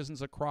jails and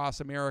prisons across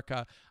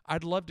America.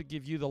 I'd love to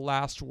give you the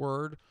last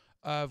word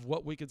of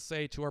what we could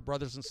say to our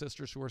brothers and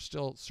sisters who are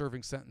still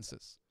serving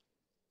sentences.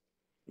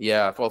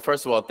 Yeah, well,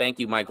 first of all, thank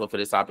you, Michael, for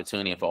this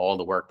opportunity and for all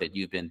the work that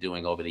you've been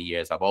doing over the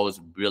years. I've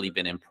always really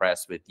been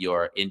impressed with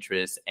your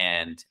interest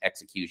and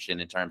execution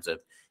in terms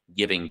of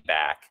giving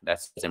back.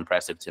 That's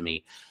impressive to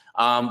me.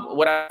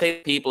 What I say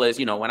to people is,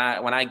 when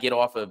I get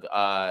off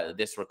of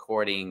this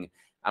recording,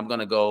 I'm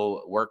going to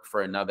go work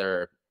for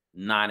another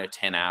 9 or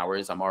 10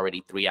 hours. I'm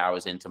already 3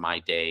 hours into my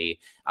day.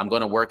 I'm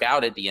going to work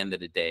out at the end of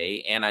the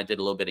day. And I did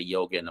a little bit of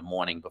yoga in the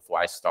morning before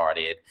I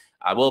started.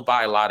 I will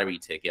buy a lottery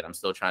ticket. I'm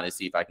still trying to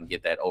see if I can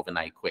get that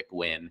overnight quick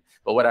win.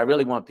 But what I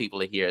really want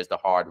people to hear is the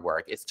hard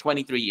work. It's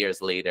 23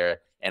 years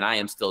later, and I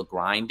am still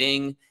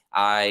grinding.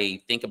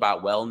 I think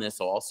about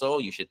wellness also.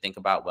 You should think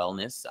about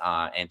wellness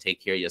and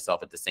take care of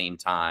yourself at the same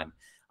time.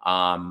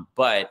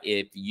 But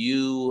if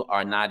you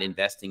are not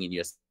investing in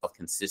yourself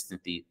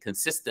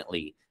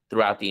consistently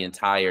throughout the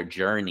entire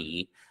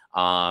journey,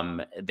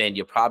 then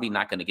you're probably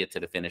not going to get to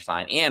the finish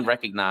line. And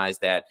recognize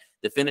that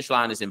the finish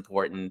line is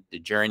important. The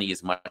journey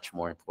is much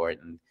more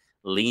important.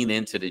 Lean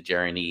into the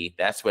journey.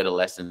 That's where the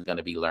lesson is going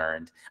to be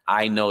learned.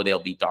 I know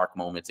there'll be dark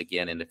moments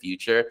again in the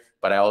future,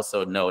 but I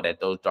also know that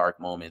those dark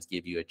moments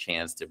give you a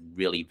chance to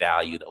really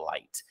value the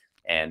light.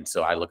 And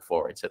so I look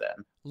forward to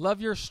them.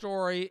 Love your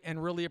story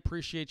and really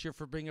appreciate you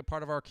for being a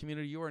part of our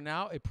community. You are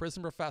now a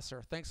prison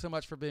professor. Thanks so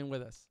much for being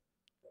with us.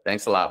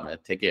 Thanks a lot, man.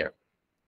 Take care.